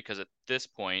like that, because at this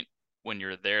point, when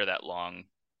you're there that long,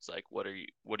 it's like, what are you?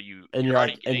 And you're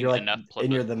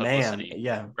the man,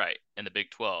 yeah, right, in the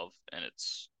Big 12, and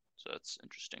it's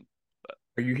interesting. But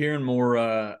are you hearing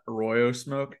more Arroyo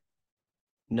smoke?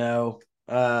 No,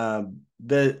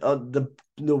 the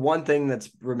one thing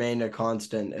that's remained a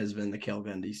constant has been the Cale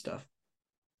Gundy stuff.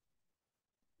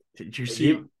 Did you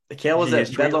see? Cale was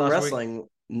at Bedlam Wrestling. Week?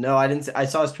 No, I didn't. I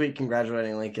saw his tweet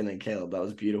congratulating Lincoln and Caleb. That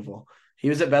was beautiful. He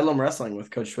was at Bedlam Wrestling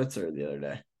with Coach Schwitzer the other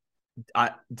day.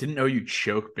 I didn't know you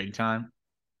choke big time.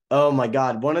 Oh my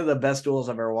God, one of the best duels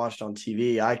I've ever watched on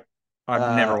TV.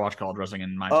 I've never watched college wrestling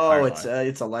in my Oh, entire life.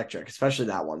 It's electric, especially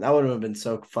that one. That would have been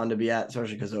so fun to be at,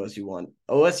 especially because OSU won.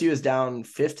 OSU is down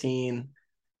 15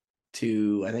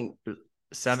 to I think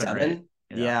 7, right?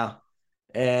 Yeah.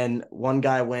 And one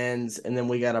guy wins, and then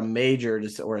we got a major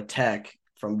or a tech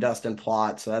from Dustin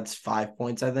Plott. So that's 5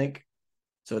 points, I think.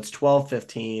 So it's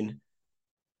 12-15.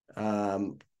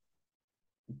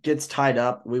 Gets tied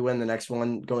up. We win the next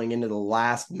one going into the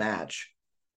last match.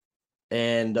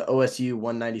 And the OSU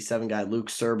 197 guy, Luke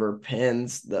Serber,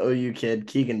 pins the OU kid,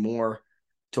 Keegan Moore,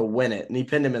 to win it. And he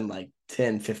pinned him in like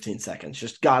 10, 15 seconds.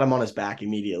 Just got him on his back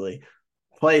immediately.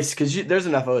 Place, because there's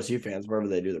enough OSU fans wherever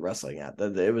they do the wrestling at.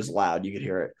 It was loud. You could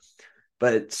hear it.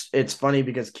 But it's funny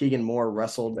because Keegan Moore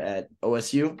wrestled at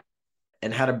OSU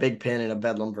and had a big pin in a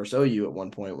Bedlam versus OU at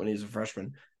one point when he was a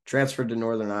freshman. Transferred to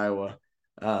Northern Iowa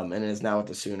and is now with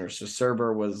the Sooners. So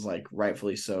Serber was like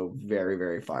rightfully so very,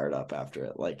 very fired up after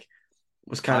it. Like,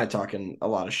 was kind of talking a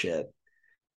lot of shit.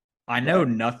 I know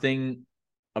nothing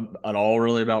at all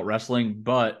really about wrestling,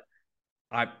 but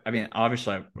I mean,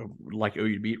 obviously, I like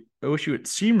OU to beat OSU. It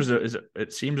seems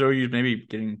OU is maybe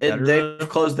getting better. They've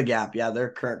closed the gap. Yeah, their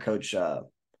current coach,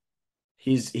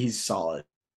 he's solid.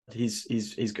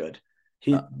 He's good.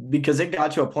 Because it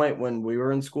got to a point when we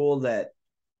were in school that.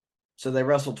 So they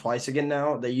wrestled twice again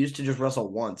now. They used to just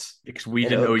wrestle once. Because we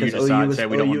didn't OU decide to say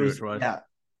we don't want to do it twice. Yeah.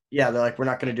 Yeah, they're like, we're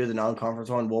not going to do the non-conference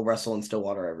one. We'll wrestle in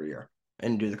Stillwater every year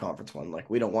and do the conference one. Like,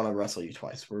 we don't want to wrestle you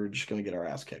twice. We're just going to get our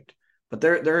ass kicked. But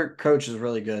their coach is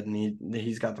really good, and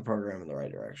he's got the program in the right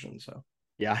direction. So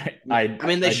yeah, I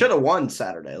mean, they should have won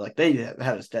Saturday. Like, they had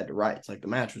us dead to rights. Like, the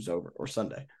match was over, or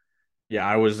Sunday. Yeah,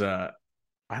 I was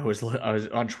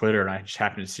on Twitter, and I just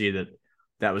happened to see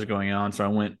that was going on. So I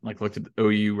went looked at the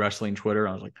OU wrestling Twitter.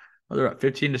 I was like, oh, they're at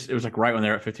 15 to. It was like right when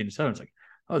they're at 15-7. It's like,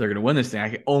 oh, they're gonna win this thing.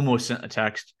 I almost sent a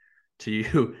text to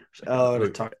you. Like, to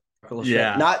talk.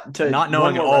 Yeah, not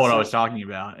knowing at all what I was talking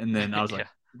about, and then I was like,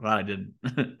 glad I didn't.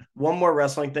 One more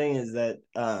wrestling thing is that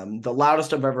the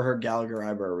loudest I've ever heard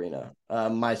Gallagher-Iba Arena.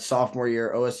 My sophomore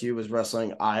year, OSU was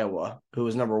wrestling Iowa, who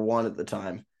was number 1 at the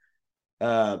time.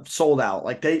 Sold out.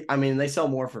 Like they sell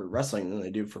more for wrestling than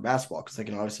they do for basketball because they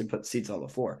can obviously put seats on the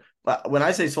floor. But when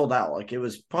I say sold out, like it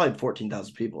was probably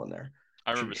 14,000 people in there.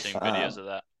 I remember seeing videos of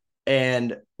that.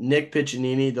 And Nick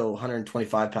Piccinini, the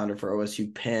 125-pounder for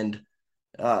OSU, pinned.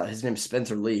 His name's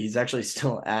Spencer Lee. He's actually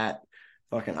still at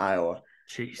fucking Iowa.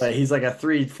 Jeez. But he's like a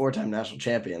 3-4-time national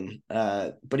champion.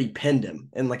 But he pinned him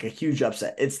in like a huge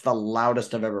upset. It's the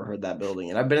loudest I've ever heard that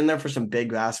building. And I've been in there for some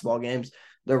big basketball games.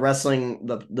 The wrestling,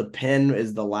 the pin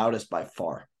is the loudest by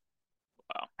far.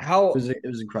 Wow. It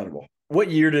was incredible.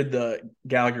 What year did the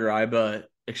Gallagher-Iba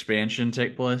expansion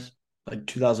take place? Like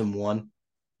 2001.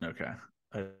 Okay.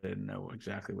 I didn't know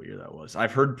exactly what year that was.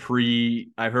 I've heard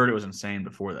it was insane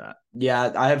before that.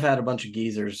 Yeah, I have had a bunch of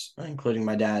geezers, including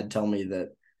my dad, tell me that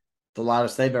the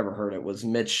loudest they've ever heard it was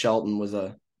Mitch Shelton was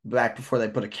back before they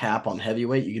put a cap on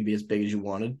heavyweight. You could be as big as you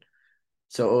wanted.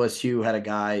 So OSU had a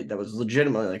guy that was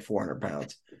legitimately like 400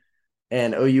 pounds.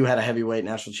 And OU had a heavyweight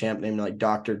national champ named like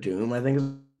Dr. Doom, I think is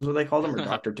what they called him, or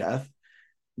Dr. Death.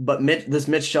 But this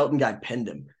Mitch Shelton guy pinned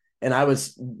him. And I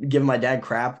was giving my dad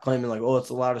crap, claiming like, oh, it's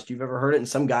the loudest you've ever heard it. And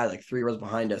some guy like 3 rows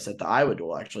behind us at the Iowa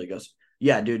duel actually goes,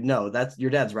 yeah, dude, no, that's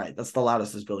your dad's right. That's the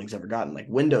loudest this building's ever gotten. Like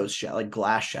windows like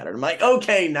glass shattered. I'm like,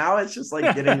 okay, now it's just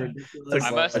like getting ridiculous.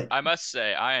 I must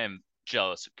say, I am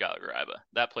jealous of Gallagher-Iba.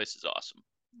 That place is awesome.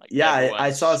 Like, yeah,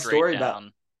 I saw a story about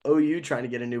OU trying to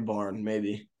get a new barn,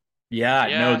 maybe.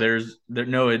 Yeah.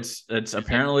 No, it's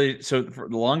apparently so. For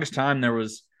the longest time, there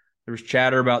was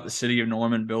chatter about the city of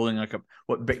Norman building like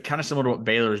what kind of similar to what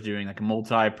Baylor's doing, like a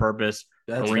multi-purpose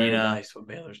arena. Very nice what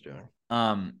Baylor's doing.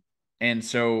 And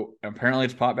so apparently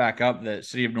it's popped back up that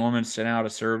city of Norman sent out a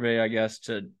survey, I guess,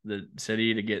 to the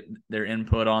city to get their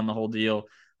input on the whole deal.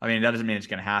 I mean, that doesn't mean it's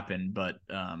going to happen, but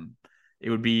it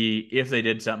would be, if they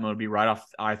did something, it would be right off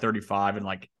I-35 and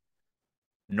like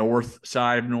north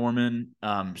side of Norman.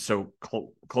 So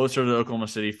closer to the Oklahoma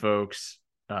City folks,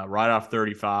 right off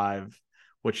 35,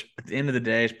 which at the end of the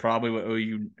day is probably what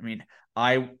OU, I mean,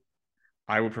 I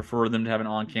would prefer them to have an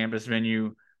on-campus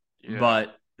venue,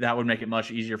 but that would make it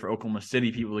much easier for Oklahoma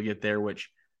City people to get there,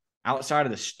 which outside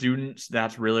of the students,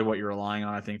 that's really what you're relying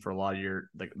on, I think, for a lot of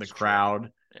the crowd.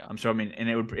 Yeah. So I mean, and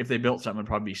it would, if they built something, it would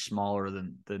probably be smaller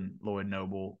than Lloyd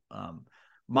Noble.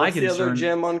 What's the other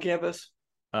gym on campus?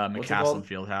 McCaslin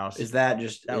Fieldhouse. Is that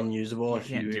just unusable if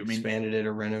you expanded it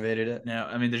or renovated it? No,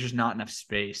 I mean, there's just not enough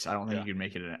space. I don't think you could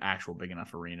make it an actual big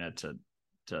enough arena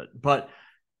to. But,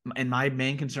 and my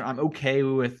main concern,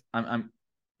 I'm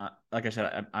like I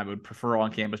said, I would prefer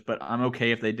on campus, but I'm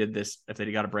okay if they did this, if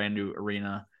they got a brand new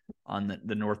arena on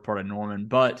the north part of Norman.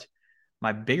 But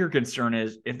my bigger concern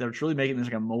is if they're truly making this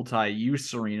like a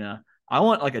multi-use arena, I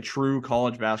want like a true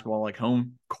college basketball, like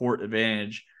home court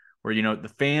advantage where,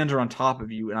 the fans are on top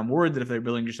of you. And I'm worried that if they're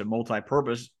building just a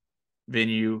multi-purpose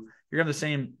venue, you're going to have the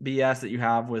same BS that you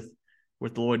have with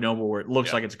the Lloyd Noble, where it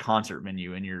looks like it's a concert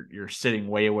venue and you're sitting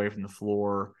way away from the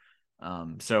floor.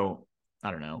 So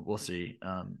I don't know. We'll see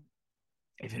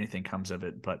if anything comes of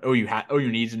it. But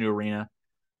OU needs a new arena.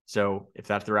 So if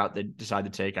that's the route they decide to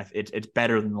take, it's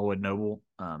better than the Lloyd Noble.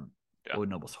 Lloyd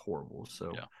Noble's horrible.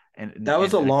 So and that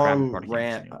was a long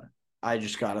rant anyway. I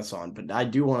just got us on, but I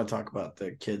do want to talk about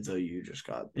the kids OU just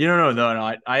got.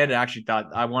 No. I had actually thought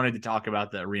I wanted to talk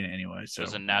about the arena anyway. So it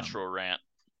was a natural rant.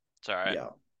 It's all right. Yeah,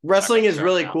 wrestling is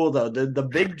really cool though. The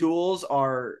big duels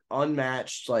are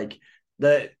unmatched. Like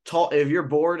if you're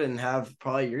bored and have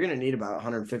you're gonna need about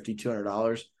 $150,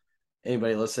 $200.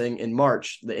 Anybody listening, in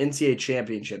March, the NCAA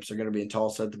championships are going to be in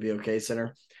Tulsa at the BOK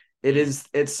Center.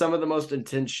 It's some of the most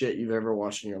intense shit you've ever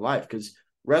watched in your life, because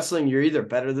wrestling, you're either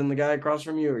better than the guy across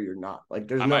from you or you're not. Like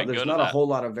there's not a whole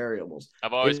lot of variables.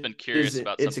 I've always been curious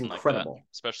about something. It's incredible, like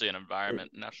that, especially an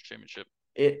environment national championship.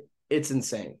 It's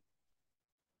insane.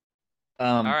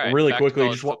 All right, really quickly,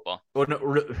 just football.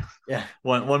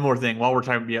 One more thing while we're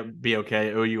talking about BOK,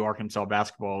 OU Arkansas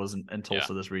basketball was in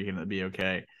Tulsa this weekend at the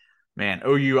BOK. Man,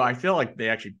 OU, I feel like they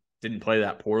actually didn't play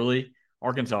that poorly.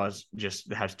 Arkansas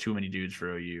has too many dudes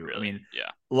for OU. Really? I mean,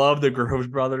 love the Groves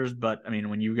brothers, but I mean,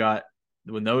 when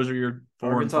those are your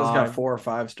 4 Arkansas's and 5, got 4 or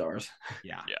 5 stars.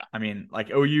 Yeah. I mean,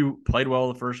 like OU played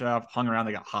well the first half, hung around,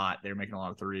 they got hot. They were making a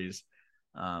lot of threes.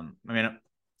 I mean,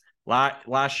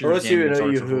 last year's OSU game and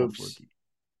OU hoops.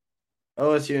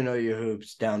 OSU and OU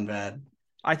hoops down bad.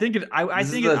 I think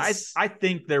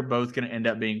they're both going to end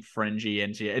up being fringy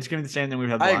NCAA. It's going to be the same thing we've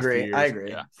had the last few years. I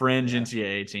agree. Yeah. Fringe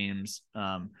NCAA teams.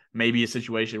 Maybe a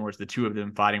situation where it's the two of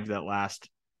them fighting for that last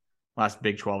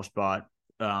Big 12 spot.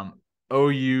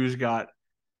 OU's got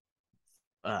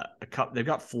they've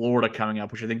got Florida coming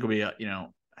up, which I think will be I'm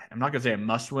not going to say a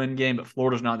must-win game, but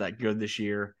Florida's not that good this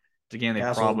year. It's a game they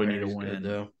probably need to win.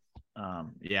 Good,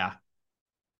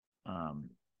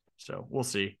 so we'll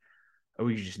see.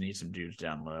 We just need some dudes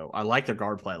down low. I like their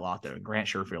guard play a lot, though. Grant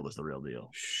Sherfield is the real deal.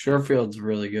 Sherfield's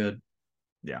really good.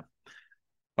 Yeah.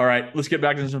 All right, let's get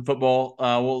back to some football.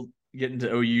 We'll get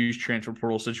into OU's transfer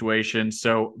portal situation.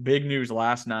 So big news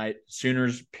last night.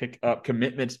 Sooners pick up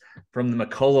commitments from the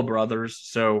McCullough brothers.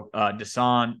 So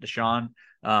Deshaun,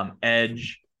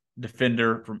 edge,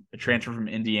 defender, from a transfer from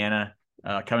Indiana,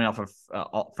 coming off of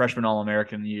freshman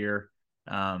All-American of the year,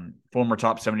 former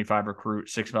top 75 recruit,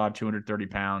 6'5", 230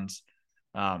 pounds.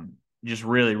 Just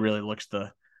really, really looks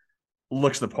the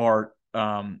part,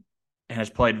 and has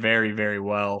played very, very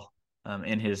well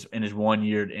in his 1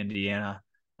 year at Indiana.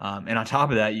 And on top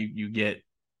of that, you get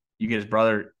his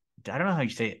brother. I don't know how you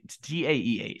say it. It's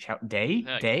Daeh.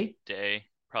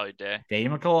 Probably Day. Daeh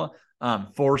McCullough,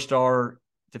 4-star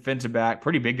defensive back,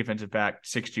 pretty big defensive back,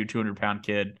 6'2", 200-pound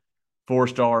kid,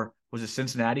 4-star, was a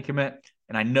Cincinnati commit,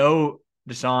 and I know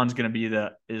Deshaun's going to be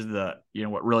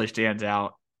what really stands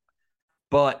out.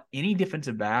 But any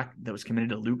defensive back that was committed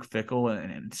to Luke Fickell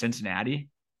and Cincinnati,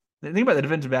 think about the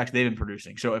defensive backs they've been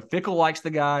producing. So if Fickell likes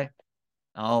the guy,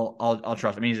 I'll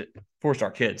trust him. He's a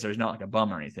 4-star kid, so he's not like a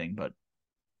bum or anything. But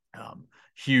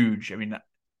huge. I mean,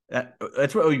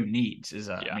 that's what OU needs.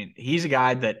 I mean, he's a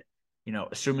guy that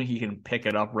assuming he can pick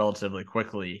it up relatively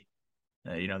quickly,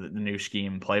 the new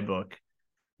scheme playbook.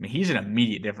 I mean, he's an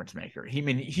immediate difference maker. He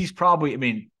is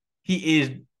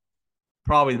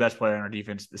probably the best player on our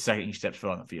defense the second he steps foot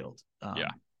on the field.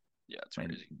 It's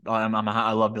crazy.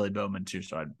 I love Billy Bowman too,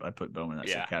 so I put Bowman in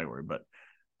that same category. But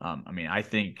I mean, I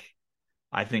think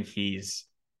he's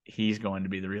going to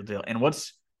be the real deal. And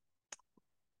what's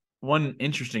one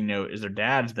interesting note is their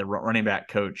dad's the running back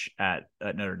coach at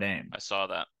Notre Dame. I saw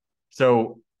that.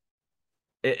 So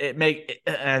I think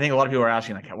a lot of people are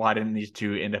asking, like, why didn't these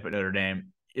two end up at Notre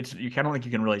Dame? You kind of think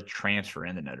you can really transfer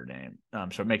into Notre Dame.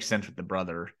 So it makes sense with the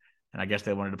brother. And I guess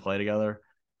they wanted to play together,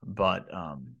 but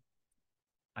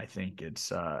I think it's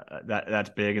that's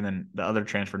big. And then the other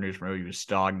transfer news from OU was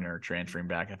Stogner transferring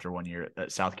back after 1 year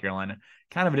at South Carolina.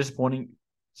 Kind of a disappointing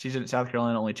season at South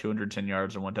Carolina, only 210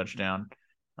 yards and 1 touchdown.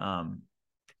 I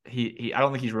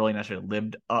don't think he's really necessarily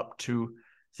lived up to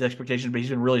his expectations, but he's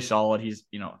been really solid. He's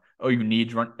OU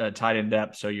needs tight end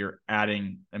depth, so you're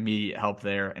adding immediate help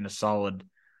there and a solid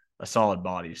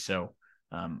body. So.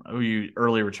 OU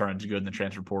early returns good in the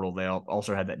transfer portal. They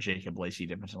also had that Jacob Lacey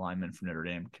defensive lineman from Notre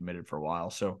Dame committed for a while.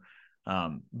 So,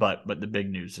 but the big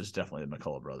news is definitely the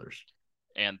McCullough brothers.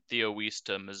 and Theo Weiss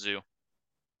to Mizzou.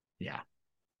 Yeah.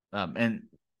 And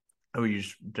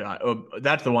OU's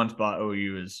that's the one spot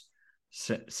OU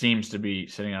seems to be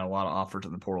sitting on a lot of offers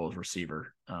in the portal as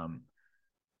receiver.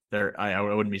 I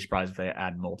wouldn't be surprised if they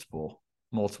add multiple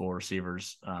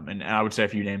receivers. And I would say a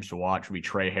few names to watch would be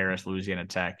Trey Harris, Louisiana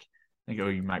Tech. I think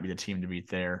OU might be the team to beat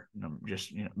there.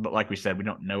 But like we said, we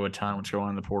don't know a ton what's going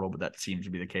on in the portal, but that seems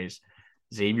to be the case.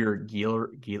 Xavier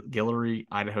Guillory,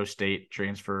 Idaho State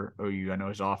transfer. OU, I know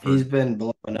his offer. He's been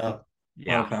blowing up.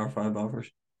 Yeah, Power 5 offers.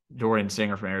 Dorian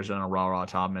Singer from Arizona, Ra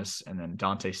Thomas, and then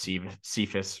Dante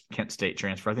Cephas, Kent State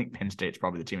transfer. I think Penn State's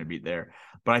probably the team to beat there.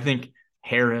 But I think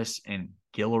Harris and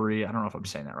Guillory, I don't know if I'm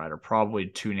saying that right, are probably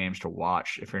two names to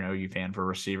watch if you're an OU fan for a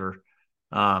receiver.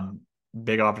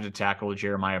 Big offensive tackle,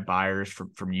 Jeremiah Byers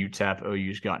from UTEP.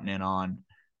 OU's gotten in on.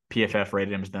 PFF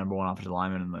rated him as the number one offensive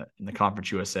lineman in the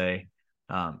Conference USA.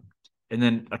 And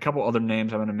then a couple other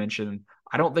names I'm going to mention.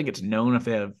 I don't think it's known if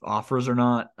they have offers or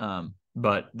not,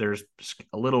 but there's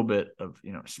a little bit of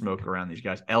smoke around these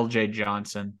guys. L.J.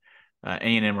 Johnson,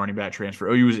 A&M running back transfer.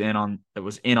 OU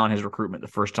was in on his recruitment the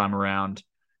first time around,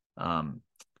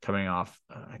 coming off.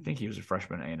 I think he was a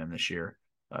freshman at A&M this year.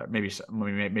 Maybe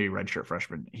redshirt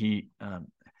freshman. He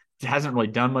hasn't really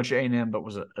done much at A&M, but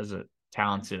was a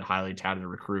talented, highly touted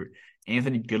recruit.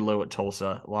 Anthony Goodlow at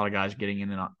Tulsa. A lot of guys getting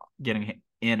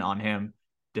in on him.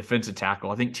 Defensive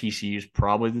tackle. I think TCU is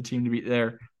probably the team to beat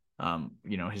there.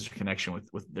 His connection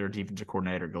with their defensive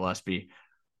coordinator Gillespie.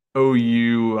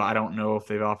 OU, I don't know if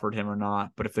they've offered him or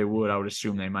not, but if they would, I would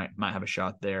assume they might have a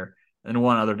shot there. And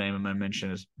one other name I'm going to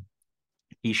mention is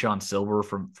Eshawn Silver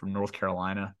from North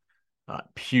Carolina.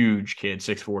 Huge kid,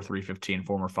 6'4", 315,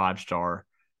 former 5-star.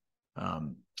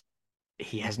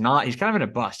 He's kind of in a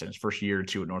bust in his first year or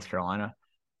two at North Carolina,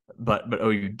 but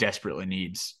OU desperately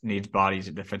needs bodies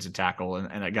at defensive tackle,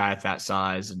 and a guy at that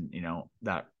size and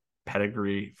that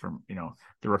pedigree from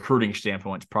the recruiting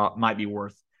standpoint might be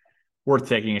worth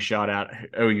taking a shot at.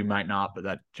 OU might not, but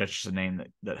that's just a name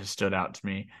that has stood out to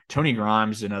me. Tony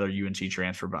Grimes is another UNC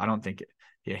transfer, but I don't think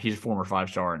he's a former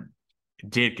 5-star and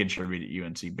did contribute at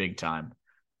UNC big time.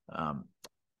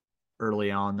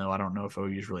 Early on, though, I don't know if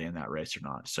OU is really in that race or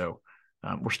not. So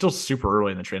we're still super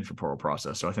early in the transfer portal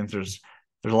process. So I think there's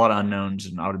a lot of unknowns,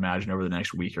 and I would imagine over the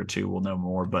next week or two we'll know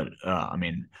more. But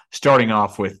starting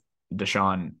off with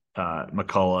Deshaun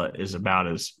McCullough is about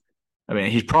as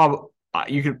he's probably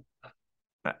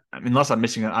unless I'm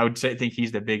missing that, I would think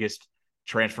he's the biggest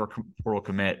transfer portal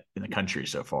commit in the country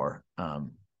so far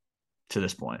to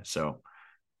this point. So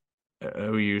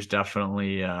OU's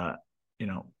definitely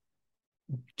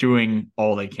doing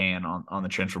all they can on the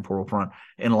transfer portal front.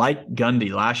 And like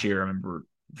Gundy last year, I remember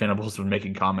Venables was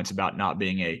making comments about not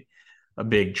being a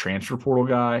big transfer portal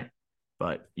guy,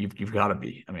 but you've got to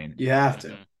be. You have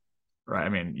to, right?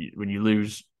 When you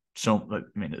lose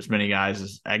as many guys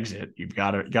as exit, you've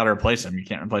got to replace them. You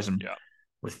can't replace them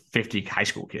with 50 high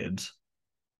school kids.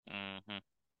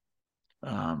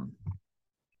 Mm-hmm.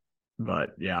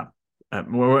 But yeah, I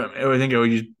think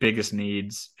OU's biggest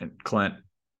needs, and Clint,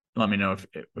 let me know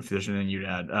if there's anything you'd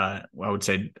add. I would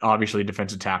say obviously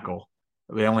defensive tackle.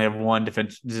 They only have one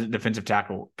defensive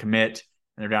tackle commit,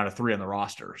 and they're down to 3 on the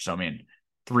roster. So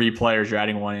 3 players, you're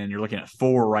adding 1 in. You're looking at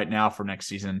 4 right now for next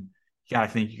season. I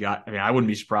wouldn't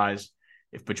be surprised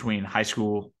if between high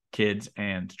school kids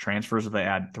and transfers, if they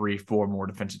add 3-4 more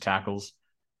defensive tackles.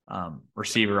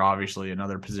 Receiver, obviously,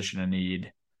 another position in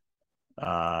need.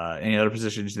 Any other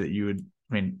positions that you would?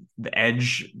 The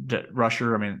edge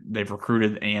rusher. They've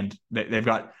recruited, and they've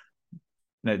got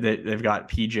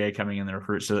PJ coming in the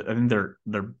recruit. So I think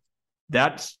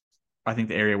that's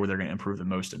the area where they're going to improve the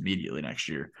most immediately next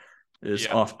year is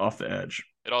off the edge.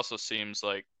 It also seems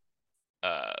like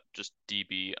just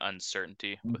DB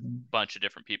uncertainty with a bunch of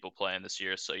different people playing this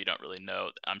year, so you don't really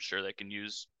know. I'm sure they can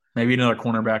use maybe another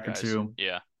cornerback or two.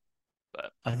 Yeah,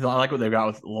 but I like what they've got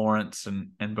with Lawrence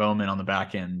and Bowman on the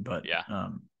back end. But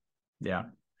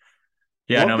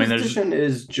What position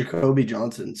is Jacoby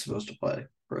Johnson supposed to play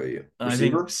for you?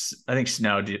 Receiver? I think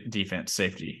Snow defense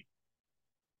safety.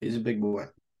 He's a big boy.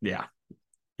 Yeah.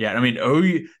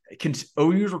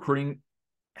 OU's recruiting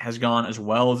has gone as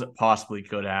well as it possibly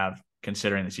could have,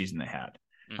 considering the season they had.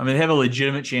 Mm-hmm. They have a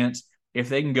legitimate chance if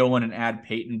they can go in and add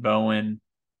Peyton Bowen.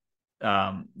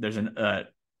 There's a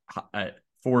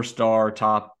 4-star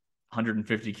top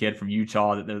 150 kid from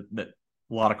Utah that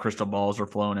a lot of crystal balls are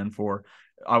flown in for.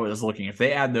 I was looking, if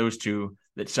they add those two,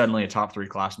 that's suddenly a top 3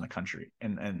 class in the country.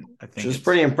 And I think it's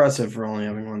pretty impressive for only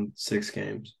having won 6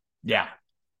 games. Yeah.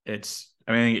 I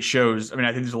think it shows. I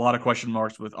think there's a lot of question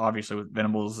marks with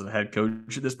Venables as the head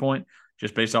coach at this point,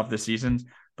 just based off this season.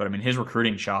 But his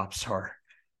recruiting chops are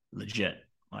legit,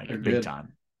 like They're big good.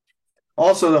 time.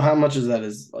 Also, though, how much of that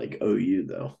is like OU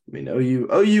though? I mean,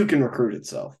 OU can recruit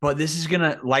itself. But this is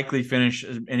gonna likely finish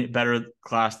in a better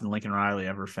class than Lincoln Riley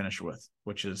ever finished with,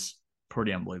 which is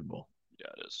pretty unbelievable. Yeah,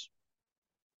 it is.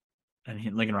 And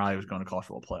Lincoln Riley was going to college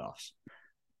football playoffs.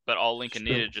 But all Lincoln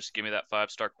needed, just give me that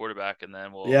 5-star quarterback, and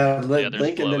then the others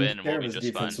Lincoln flow didn't in, and care we'll be his just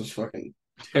defense fine. was fucking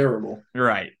terrible.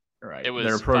 Right. It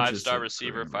was 5-star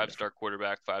receiver, 5-star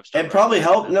quarterback, 5-star. It probably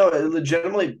helped. No, it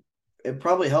legitimately, it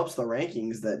probably helps the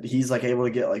rankings that he's like able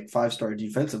to get like 5-star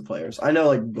defensive players. I know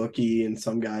like Bookie and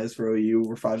some guys for OU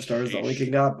were 5 stars that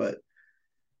Lincoln got, but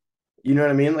you know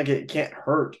what I mean? Like it can't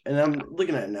hurt. And I'm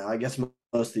looking at it now. I guess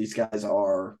most of these guys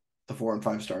are the 4 and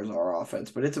 5 stars are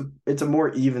offense, but it's a more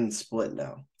even split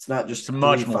now. It's not just a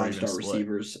much more 5-star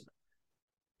receivers.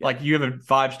 Yeah. Like you have a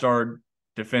 5-star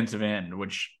defensive end,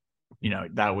 which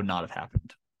that would not have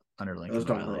happened under Lincoln Those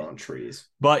don't Riley. grow on trees.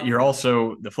 But you're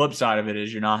also the flip side of it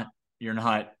is you're not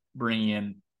bringing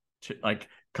in like a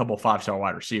couple 5-star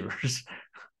wide receivers.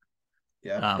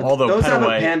 Yeah, although those Petaway,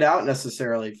 haven't panned out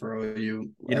necessarily for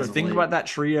OU. Think about that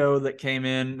trio that came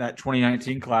in that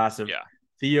 2019 class of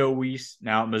Theo Weiss,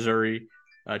 now at Missouri,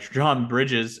 John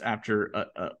Bridges after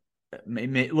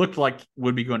it looked like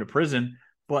would be going to prison,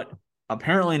 but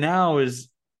apparently now he's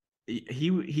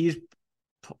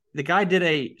the guy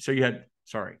did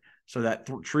so that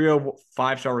trio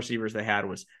 5-star receivers they had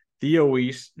was Theo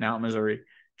Weiss, now at Missouri,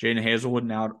 Jaden Hazelwood,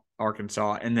 now at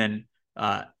Arkansas, and then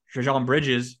John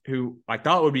Bridges, who I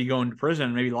thought would be going to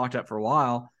prison, maybe locked up for a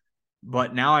while,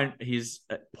 but now he's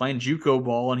playing JUCO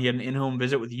ball, and he had an in-home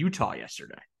visit with Utah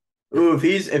yesterday. Ooh, if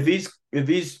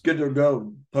he's good to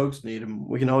go, Pokes need him.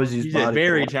 We can always use. He's a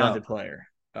very talented player.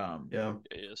 Yeah,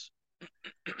 he is.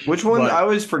 Which one? I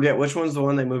always forget which one's the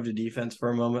one they moved to defense for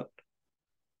a moment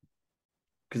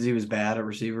because he was bad at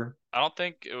receiver. I don't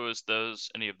think it was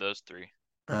any of those three.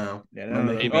 Oh, yeah,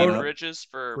 maybe Bridges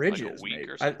for like a week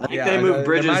or something. I think they moved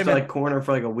Bridges to like corner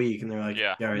for like a week, and they're like,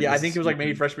 yeah. I think it was like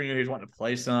maybe freshman year he was wanting to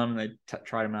play some, and they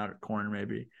tried him out at corner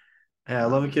maybe. Yeah, I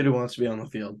love a kid who wants to be on the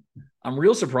field. I'm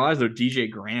real surprised though. DJ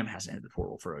Graham hasn't hit the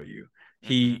portal for OU.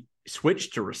 He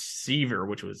switched to receiver,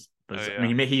 which was I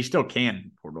mean he still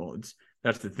can portal.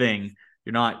 That's the thing.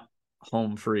 You're not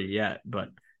home free yet, but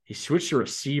he switched to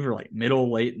receiver like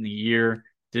late in the year.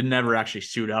 Didn't ever actually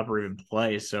suit up or even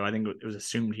play. So I think it was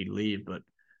assumed he'd leave, but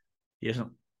he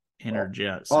hasn't entered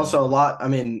yet. So. Also, a lot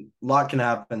can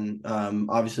happen,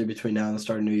 obviously, between now and the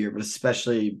start of the new year, but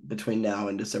especially between now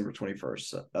and December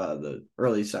 21st, the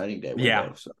early signing day window.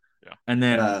 Yeah. So. Yeah. And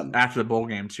then after the bowl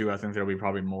game, too, I think there'll be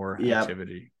probably more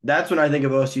activity. That's when I think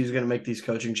if OSU is going to make these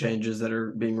coaching changes that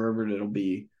are being rumored, it'll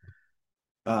be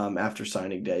after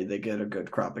signing day. They get a good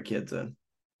crop of kids in.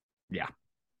 Yeah.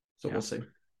 So we'll see.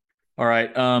 All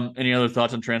right. Any other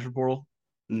thoughts on transfer portal?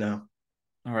 No.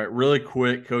 All right. Really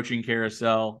quick coaching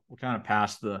carousel. We'll kind of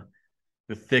pass the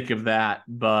thick of that,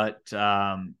 but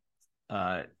Ryan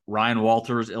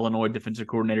Walters, Illinois defensive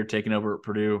coordinator, taking over at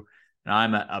Purdue. And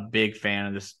I'm a big fan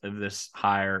of this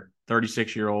hire.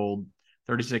 36 years old,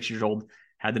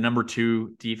 had the number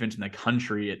 2 defense in the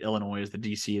country at Illinois as the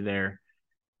DC there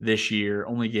this year.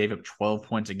 Only gave up 12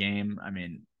 points a game. I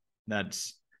mean, and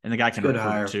the guy can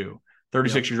recruit too.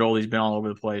 36 years old, he's been all over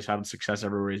the place, having success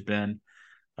everywhere he's been.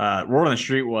 Word on the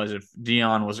street was if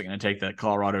Dion wasn't going to take that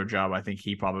Colorado job, I think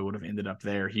he probably would have ended up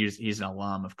there. He's an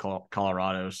alum of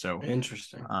Colorado, so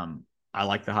interesting. I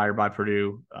like the hire by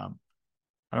Purdue.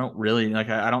 I don't really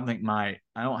I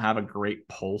don't have a great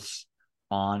pulse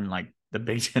on like the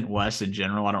Big Ten West in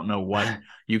general. I don't know what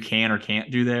you can or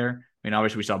can't do there. I mean,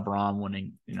 obviously we saw Braum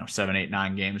winning, 7, 8,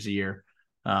 9 games a year.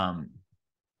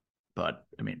 But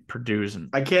I mean, Purdue's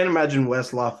I can't imagine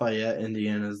West Lafayette,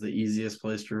 Indiana is the easiest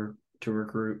place to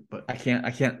recruit, but I can't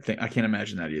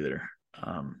imagine that either.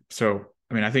 So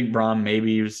I mean, I think Braum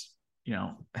maybe was,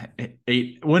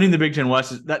 winning the Big Ten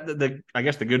West is that I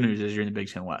guess the good news is you're in the Big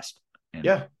Ten West.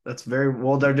 And that's very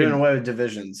well. They're doing away with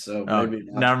divisions, so maybe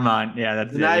not. Never mind. Yeah,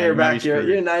 that's now you're back.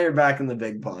 You're back in the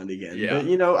big pond again. Yeah,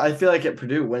 but I feel like at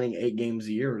Purdue, winning 8 games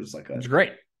a year is it's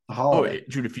great. A holiday.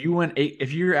 Dude, if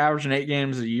you're averaging 8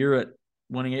 games a year at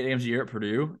winning 8 games a year at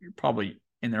Purdue, you're probably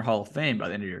in their Hall of Fame by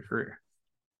the end of your career.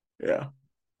 Yeah.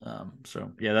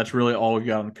 So yeah, that's really all we've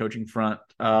got on the coaching front.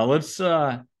 Let's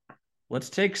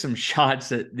take some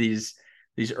shots at these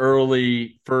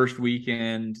early first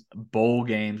weekend bowl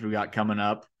games we got coming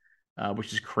up,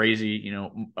 which is crazy.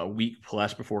 A week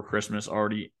plus before Christmas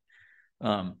already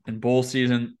in bowl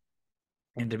season.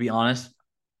 And to be honest,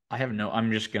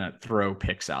 I'm just gonna throw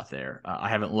picks out there. I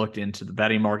haven't looked into the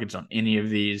betting markets on any of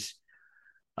these.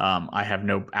 I have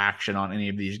no action on any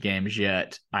of these games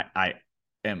yet. I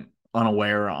am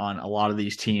unaware on a lot of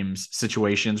these teams'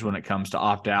 situations when it comes to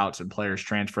opt-outs and players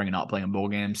transferring and not playing in bowl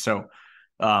games. So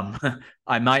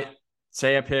I might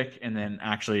say a pick and then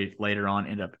actually later on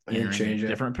end up entering a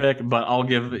different pick, but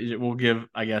we'll give,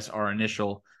 I guess, our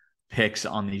initial picks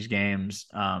on these games.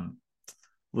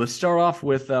 Let's start off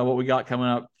with what we got coming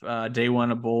up. Day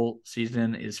one of bowl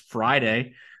season is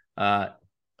Friday.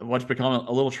 What's become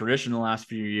a little tradition in the last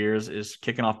few years is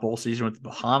kicking off bowl season with the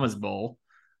Bahamas Bowl.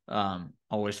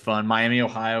 Always fun. Miami,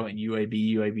 Ohio, and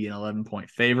UAB. UAB an 11-point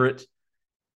favorite.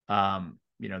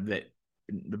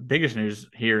 The biggest news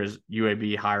here is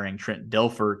UAB hiring Trent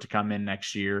Dilfer to come in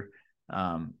next year.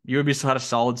 UAB still had a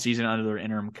solid season under their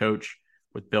interim coach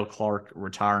with Bill Clark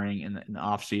retiring in the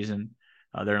offseason.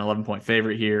 They're an 11-point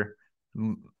favorite here.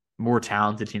 More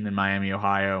talented team than Miami,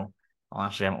 Ohio. I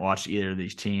honestly haven't watched either of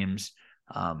these teams,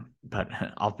 but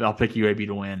I'll pick UAB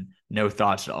to win. No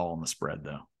thoughts at all on the spread,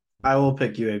 though. I will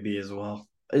pick UAB as well.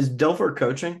 Is Dilfer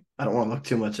coaching? I don't want to look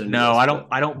too much into No, this,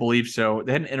 I don't believe so.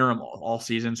 They had an interim all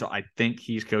season, so I think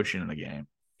he's coaching in the game.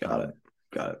 Got it.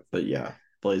 But yeah,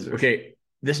 Blazers. Okay,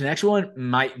 this next one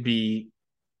might be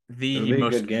the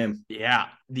most good game. Yeah,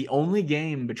 the only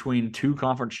game between two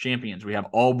conference champions. We have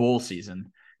all bowl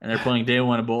season, and they're playing day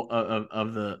one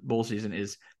of the bowl season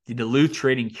is the Duluth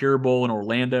Trading Cure Bowl in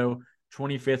Orlando,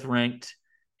 25th ranked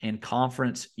and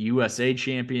Conference USA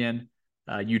champion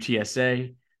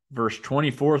UTSA versus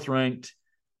 24th ranked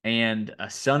and a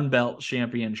Sun Belt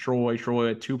champion Troy. Troy,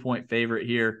 a 2-point favorite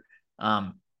here.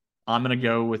 I'm going to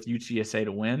go with UTSA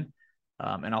to win,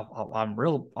 and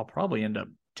I'll probably end up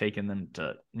taking them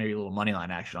to maybe a little money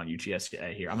line action on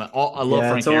UTSA here. I love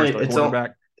Frank Harris, the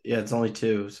quarterback. It's only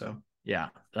 2, so yeah.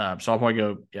 So I'll probably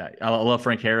go. Yeah, I love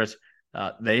Frank Harris.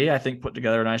 They, I think, put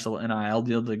together a nice little NIL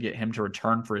deal to get him to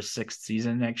return for his 6th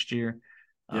season next year.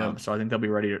 So I think they'll be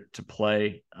ready to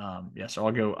play. So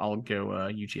I'll go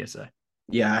UTSA.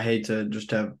 Yeah, I hate to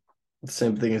just have the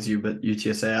same thing as you, but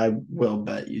UTSA, I will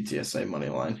bet UTSA money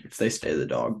line if they stay the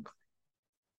dog.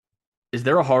 Is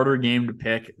there a harder game to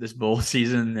pick this bowl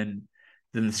season than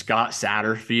the Scott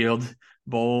Satterfield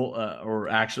Bowl,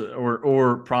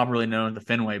 or properly known as the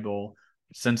Fenway Bowl?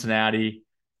 Cincinnati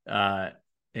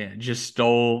and just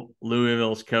stole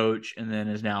Louisville's coach and then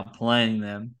is now playing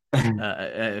them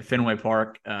at Fenway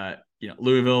Park.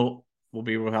 Louisville will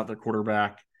be without their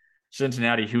quarterback.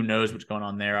 Cincinnati, who knows what's going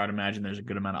on there? I'd imagine there's a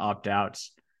good amount of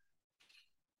opt-outs.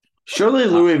 Surely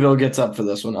Louisville gets up for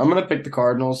this one. I'm going to pick the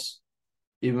Cardinals,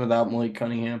 even without Malik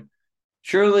Cunningham.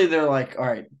 Surely they're like, all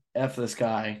right, F this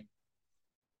guy.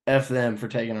 F them for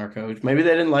taking our coach. Maybe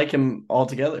they didn't like him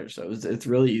altogether. So it's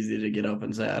really easy to get up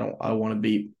and say, I want to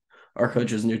beat our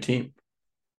coach's new team.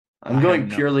 I'm going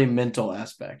purely mental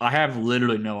aspect. I have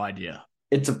literally no idea.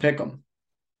 It's a pick 'em.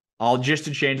 To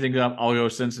change things up, I'll go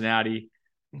Cincinnati.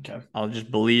 Okay. I'll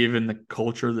just believe in the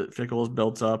culture that Fickle has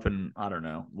built up, and I don't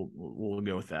know. We'll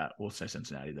go with that. We'll say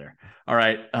Cincinnati there. All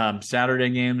right. Saturday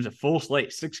games, a full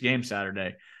slate, 6 games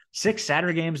Saturday. 6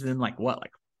 Saturday games, and then like 4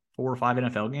 or 5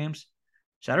 NFL games?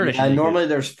 Saturday. Yeah, normally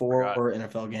there's 4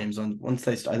 NFL games on once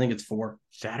they start. I think it's 4.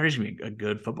 Saturday's gonna be a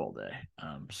good football day.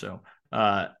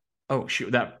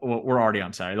 We're already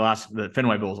on Saturday. The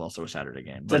Fenway Bowl is also a Saturday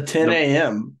game. It's a 10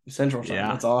 a.m. Central Time. Yeah.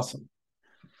 That's awesome.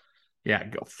 Yeah,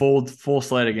 go full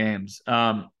slate of games.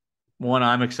 One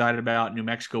I'm excited about: New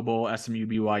Mexico Bowl, SMU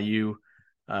BYU.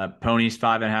 Ponies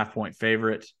 5.5-point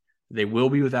favorite. They will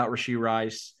be without Rashee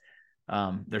Rice,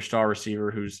 their star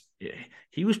receiver,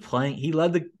 he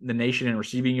led the nation in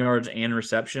receiving yards and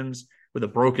receptions with a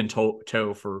broken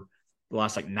toe for the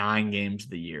last 9 games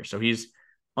of the year. So he's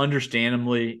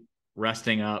understandably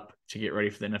resting up to get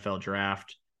ready for the NFL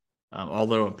draft.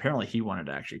 Although apparently he wanted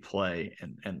to actually play,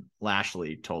 and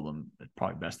Lashley told him it's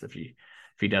probably best if he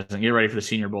doesn't get ready for the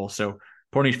Senior Bowl. So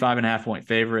Ponies 5.5-point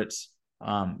favorites.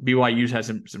 BYU's had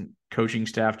some coaching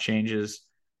staff changes.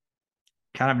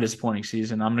 Kind of a disappointing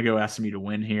season. I'm going to go SMU to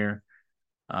win here.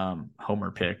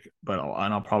 Homer pick, but I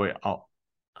don't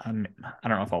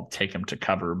know if I'll take him to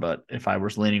cover, but if I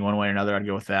was leaning one way or another, I'd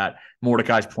go with that.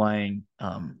 Mordecai's playing.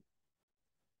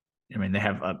 They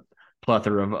have a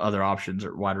plethora of other options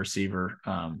at wide receiver.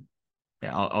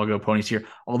 I'll go Ponies here.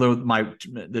 Although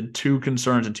the 2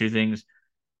 concerns and 2 things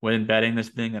when betting this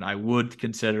thing that I would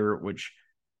consider, which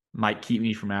might keep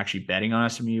me from actually betting on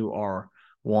SMU, are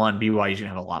one, BYU's gonna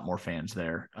have a lot more fans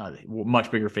there,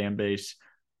 much bigger fan base,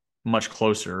 much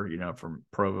closer, from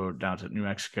Provo down to New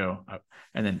Mexico,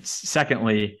 and then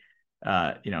secondly,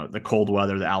 the cold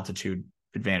weather, the altitude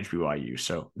advantage BYU.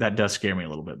 So that does scare me a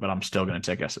little bit, but I'm still gonna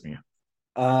take SMU.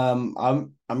 I'm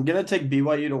gonna take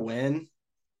BYU to win.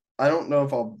 I don't know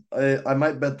if I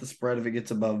might bet the spread if it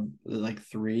gets above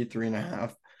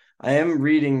 3.5. I am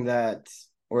reading that,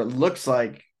 or it looks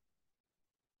like.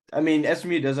 I mean,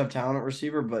 SMU does have talent at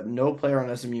receiver, but no player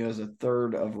on SMU has a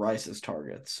third of Rice's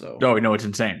targets. So, oh no, it's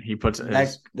insane. He puts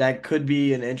that could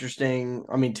be an interesting.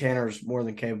 I mean, Tanner's more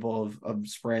than capable of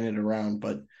spraying it around,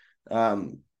 but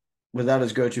without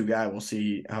his go-to guy, we'll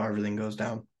see how everything goes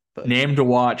down. But name to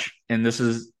watch, and this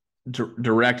is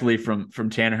directly from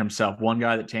Tanner himself. One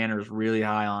guy that Tanner is really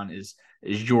high on is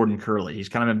Jordan Curley. He's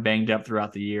kind of been banged up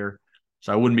throughout the year,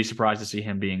 so I wouldn't be surprised to see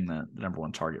him being the number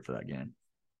one target for that game.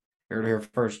 Heard it here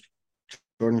first.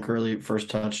 Jordan Curley, first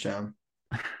touchdown.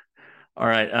 All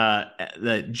right.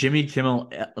 The Jimmy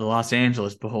Kimmel Los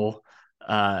Angeles Bowl.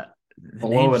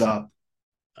 Blow it up.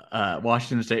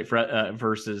 Washington State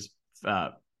versus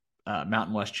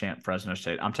Mountain West champ Fresno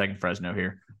State. I'm taking Fresno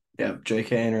here. Yeah,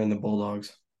 J.K. entering the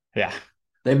Bulldogs. Yeah.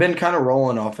 They've been kind of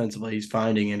rolling offensively. He's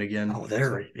finding it again. Oh,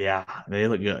 they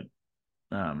look good.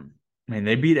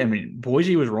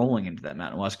 Boise was rolling into that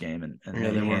Mountain West game, and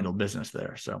they handled business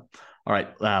there. So, all right,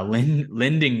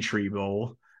 Lending Tree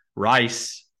Bowl,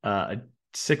 Rice, a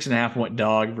 6.5-point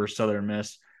dog versus Southern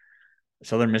Miss.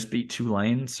 Southern Miss beat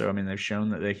Tulane, so I mean they've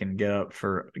shown that they can get up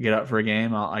for a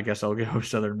game. I guess I'll go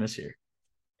Southern Miss here.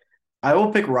 I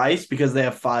will pick Rice because they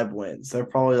have 5 wins. They're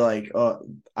probably like,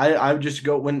 I just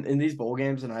go when in these bowl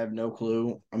games, and I have no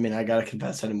clue. I mean, I gotta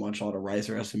confess, I didn't watch a lot of Rice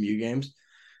or SMU games.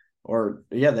 Or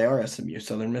yeah, they are SMU,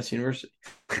 Southern Miss University.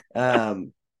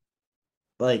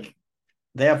 Like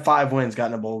they have 5 wins,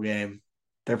 got in a bowl game.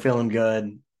 They're feeling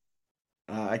good.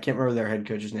 I can't remember their head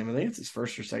coach's name. I think it's his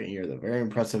first or second year. The very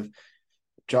impressive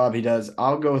job he does.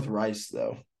 I'll go with Rice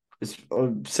though. It's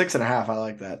 6.5. I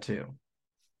like that too.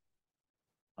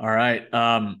 All right,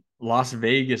 Las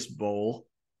Vegas Bowl.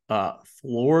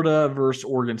 Florida versus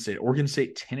Oregon State. Oregon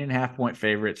State 10.5-point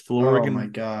favorites. My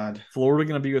God. Florida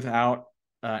going to be without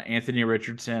Anthony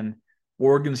Richardson.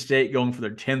 Oregon State going for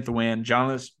their 10th win.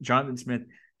 Jonathan Smith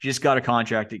just got a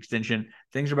contract extension.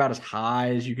 Things are about as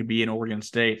high as you could be in Oregon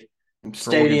State.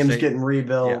 Stadium's getting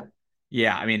rebuilt.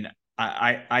 Yeah. I mean,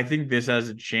 I think this has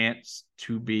a chance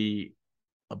to be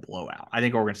a blowout. I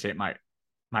think Oregon State might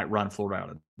run Florida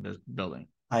out of this building.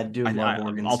 I do love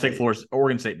Oregon State. I'll take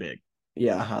Oregon State big.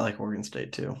 Yeah, I like Oregon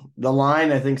State too. The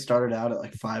line I think started out at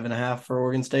like 5.5 for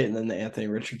Oregon State, and then the Anthony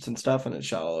Richardson stuff, and it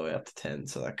shot all the way up to 10.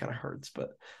 So that kind of hurts. But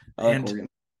I like Oregon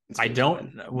State.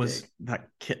 Was that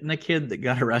kid that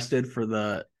got arrested for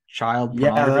the child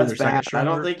pornography? Yeah, that's bad. I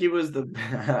don't think he was the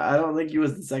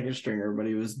second stringer, but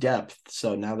he was depth.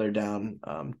 So now they're down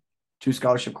 2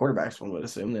 scholarship quarterbacks. One would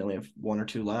assume they only have 1 or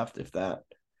 2 left, if that.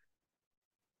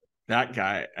 That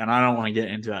guy, and I don't want to get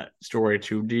into that story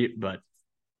too deep, but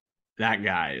that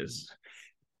guy is.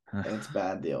 That's a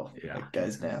bad deal. Yeah. That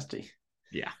guy's nasty.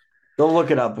 Yeah. Go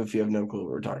look it up if you have no clue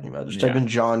what we're talking about. Just type in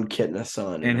John Kitna's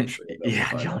son.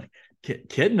 John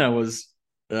Kitna was.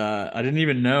 I didn't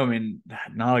even know. I mean,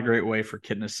 not a great way for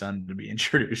Kitna's son to be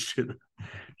introduced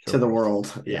to the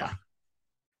world. Yeah.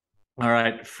 All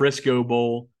right, Frisco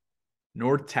Bowl,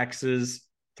 North Texas.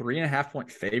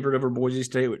 3.5-point favorite over Boise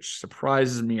State, which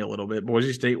surprises me a little bit.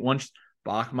 Boise State, once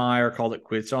Bachmeier called it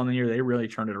quits on the year, they really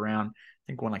turned it around. I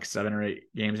think won like 7 or 8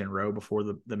 games in a row before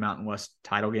the Mountain West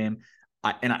title game.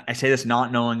 I say this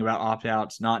not knowing about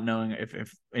opt-outs, not knowing if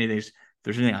there's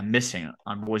anything I'm missing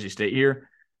on Boise State here,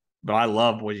 but I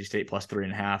love Boise State plus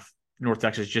 3.5. North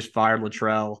Texas just fired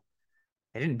Luttrell.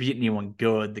 They didn't beat anyone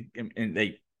good,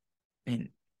 and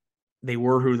they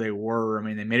were who they were. I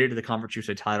mean, they made it to the Conference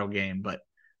USA title game, but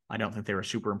I don't think they were a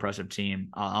super impressive team.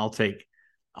 I'll take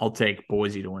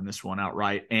Boise to win this one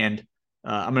outright, and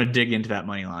I'm going to dig into that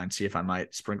money line, see if I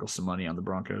might sprinkle some money on the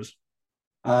Broncos.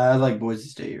 I like Boise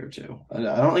State here too. I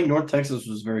don't think North Texas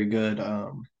was very good,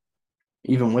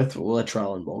 even with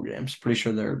Luttrell in bowl games. Pretty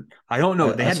sure they're. I don't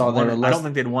know. I don't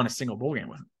think they'd won a single bowl game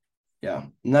with him. Yeah,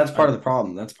 and that's part of the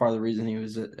problem. That's part of the reason he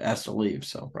was asked to leave.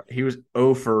 So he was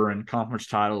 0 in conference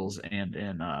titles and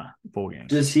in bowl games.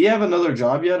 Does he have another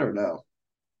job yet or no?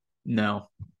 No.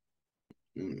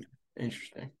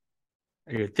 Interesting.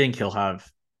 I would think he'll have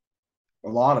a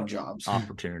lot of jobs,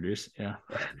 opportunities. Yeah.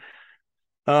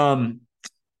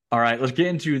 All right, let's get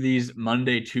into these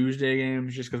Monday, Tuesday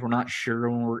games, just because we're not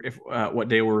sure what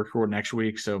day we're recording next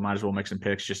week. So might as well make some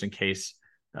picks just in case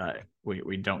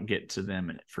we don't get to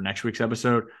them for next week's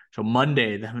episode. So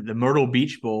Monday, the Myrtle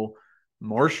Beach Bowl,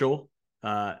 Marshall,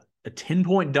 a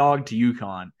 10-point dog to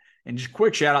UConn, and just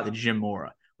quick shout out to Jim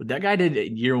Mora. What that guy did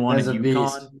at year 1 at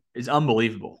UConn is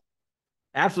unbelievable.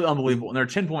 Absolutely unbelievable. And they're a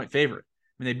 10-point favorite.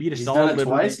 I mean, they beat a solid Liberty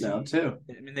twice now, too.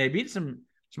 I mean, they beat some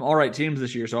all right teams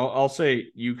this year. So I'll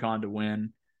say UConn to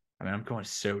win. I mean, I'm going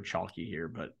so chalky here,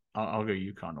 but I'll go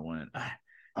UConn to win.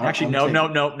 Actually, no.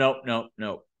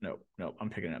 I'm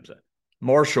picking an upset.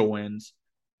 Marshall wins.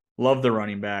 Love the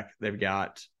running back. They've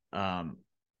got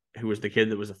who was the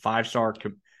kid that was a five-star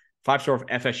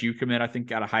FSU commit, I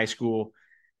think, out of high school,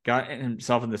 got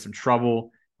himself into some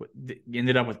trouble,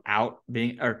 ended up got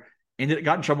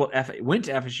in trouble went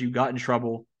to FSU, got in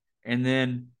trouble, and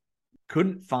then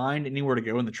couldn't find anywhere to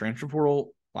go in the transfer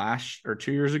portal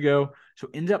 2 years ago. So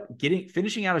ended up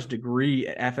finishing out his degree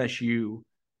at FSU,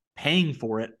 paying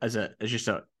for it as just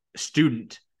a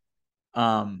student.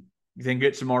 Then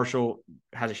gets to Marshall,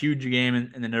 has a huge game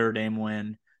in the Notre Dame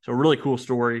win. So a really cool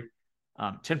story.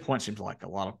 10 points seems like a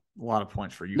lot of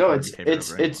points for you. No, it's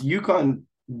UConn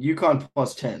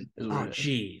plus 10 is what it is.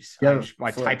 Jeez. Yeah,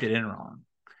 I typed it in wrong.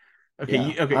 Okay,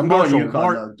 yeah. Okay. I'm Marshall, going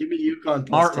UConn though. Give me UConn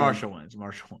plus 10. Marshall wins.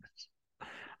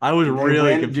 I was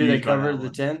really confused. Do they cover the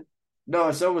 10?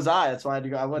 No, so was I. That's why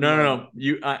I wouldn't. No.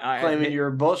 Claiming you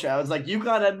were bullshit. I was like,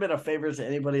 UConn hadn't been a favorite to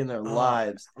anybody in their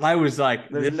lives. I was like,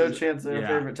 there's no chance they're a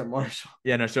favorite to Marshall.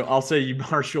 Yeah, no. So I'll say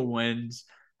Marshall wins.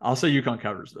 I'll say UConn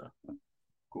covers though.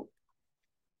 Cool.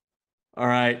 All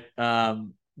right.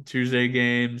 Tuesday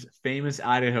games: famous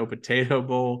Idaho Potato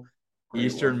Bowl,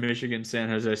 Eastern Michigan, San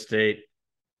Jose State.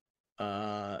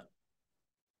 Let's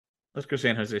go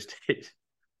San Jose State.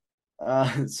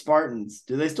 Spartans.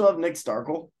 Do they still have Nick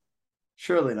Starkel?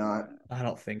 Surely not. I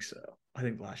don't think so. I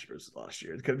think last year was last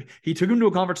year. He took them to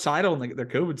a conference title in their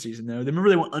COVID season, though. Remember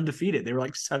they went undefeated. They were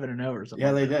like 7-0 or something.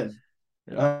 Yeah, they did.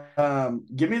 Yeah.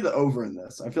 Give me the over in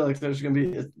this. I feel like there's going to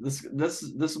be this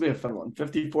will be a fun one.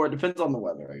 54. It depends on the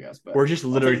weather, I guess. But we're just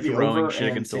literally throwing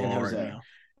shit against the wall right now.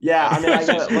 Yeah, I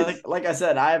mean, like I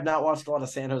said, I have not watched a lot of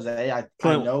San Jose. I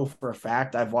know for a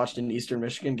fact I've watched an Eastern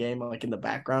Michigan game like in the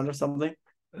background or something.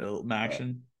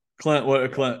 Action.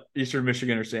 Clint, Eastern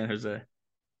Michigan or San Jose?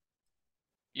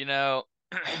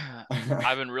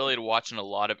 I've been really watching a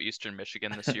lot of Eastern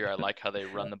Michigan this year. I like how they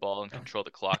run the ball and control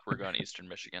the clock. We're going Eastern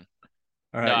Michigan.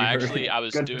 All right, I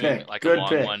was doing like a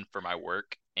long one for my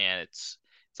work, and it's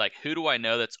like, who do I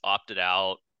know that's opted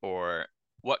out, or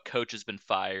what coach has been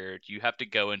fired? You have to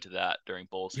go into that during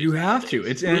bowl season. You have to.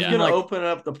 It's going to open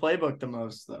up the playbook the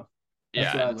most, though.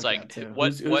 Yeah, it's like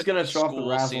who's going to show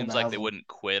school seems like they wouldn't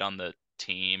quit on the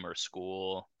team or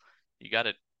school. You got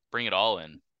to bring it all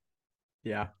in.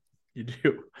 Yeah, you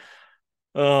do.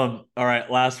 All right,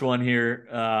 last one here.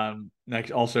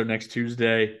 Next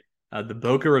Tuesday, the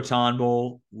Boca Raton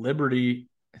Bowl, Liberty.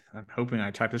 I'm hoping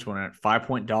I typed this one in.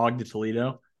 5-point dog to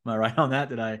Toledo. Am I right on that?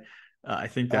 Did I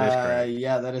think that is correct.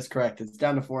 Yeah, that is correct. It's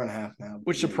down to 4.5 now.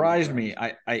 Which surprised me.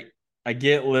 I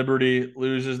get Liberty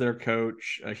loses their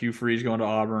coach, Hugh Freeze going to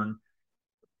Auburn.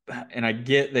 And I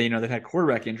get that, they've had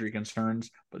quarterback injury concerns,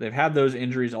 but they've had those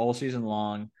injuries all season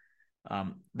long.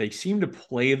 They seem to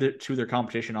play to their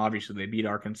competition. Obviously, they beat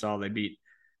Arkansas. They beat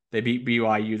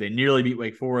BYU. They nearly beat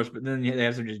Wake Forest, but then they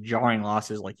have some just jarring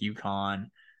losses like UConn.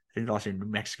 I think they lost to New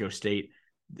Mexico State.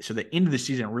 So they ended the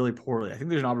season really poorly. I think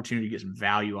there's an opportunity to get some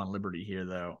value on Liberty here,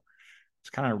 though. It's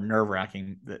kind of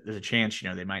nerve-wracking that there's a chance,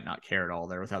 they might not care at all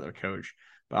there without their coach.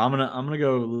 But I'm gonna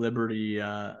go Liberty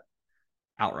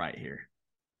outright here.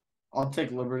 I'll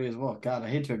take Liberty as well. God, I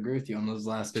hate to agree with you on those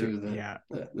last two.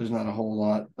 There's not a whole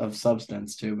lot of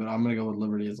substance to, but I'm gonna go with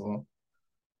Liberty as well.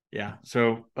 Yeah.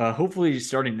 So hopefully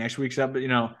starting next week's up, but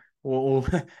we'll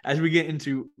as we get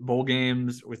into bowl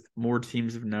games with more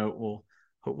teams of note, we'll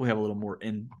hopefully have a little more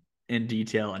in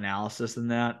detail analysis than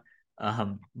that.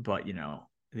 But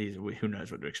who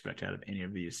knows what to expect out of any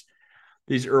of these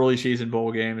early season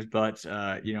bowl games. But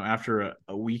after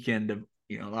a weekend of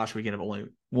last weekend of only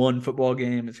one football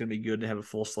game, it's going to be good to have a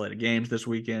full slate of games this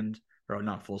weekend, or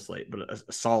not full slate, but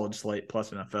a solid slate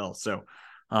plus NFL. So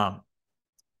a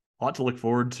lot to look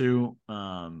forward to.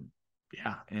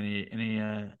 Any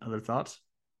other thoughts?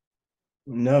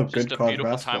 No, just good a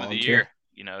beautiful time of the year.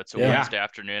 It's a Wednesday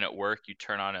afternoon at work. You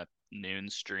turn on a noon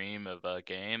stream of a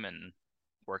game and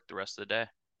work the rest of the day.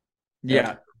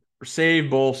 Yeah. Save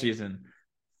bowl season.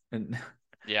 And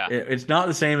yeah, it's not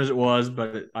the same as it was,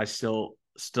 but I still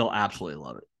absolutely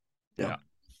love it. Yeah.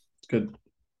 It's good.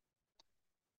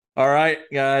 All right,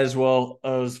 guys. Well, it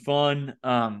was fun.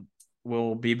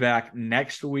 We'll be back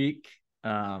next week.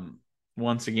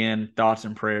 Once again, thoughts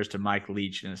and prayers to Mike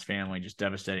Leach and his family. Just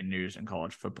devastating news in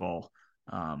college football.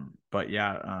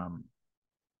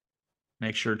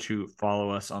 Make sure to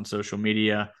follow us on social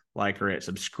media, like or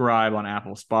subscribe on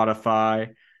Apple, Spotify.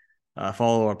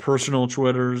 Follow our personal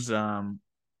Twitters.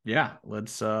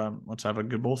 Let's have a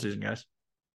good bowl season, guys.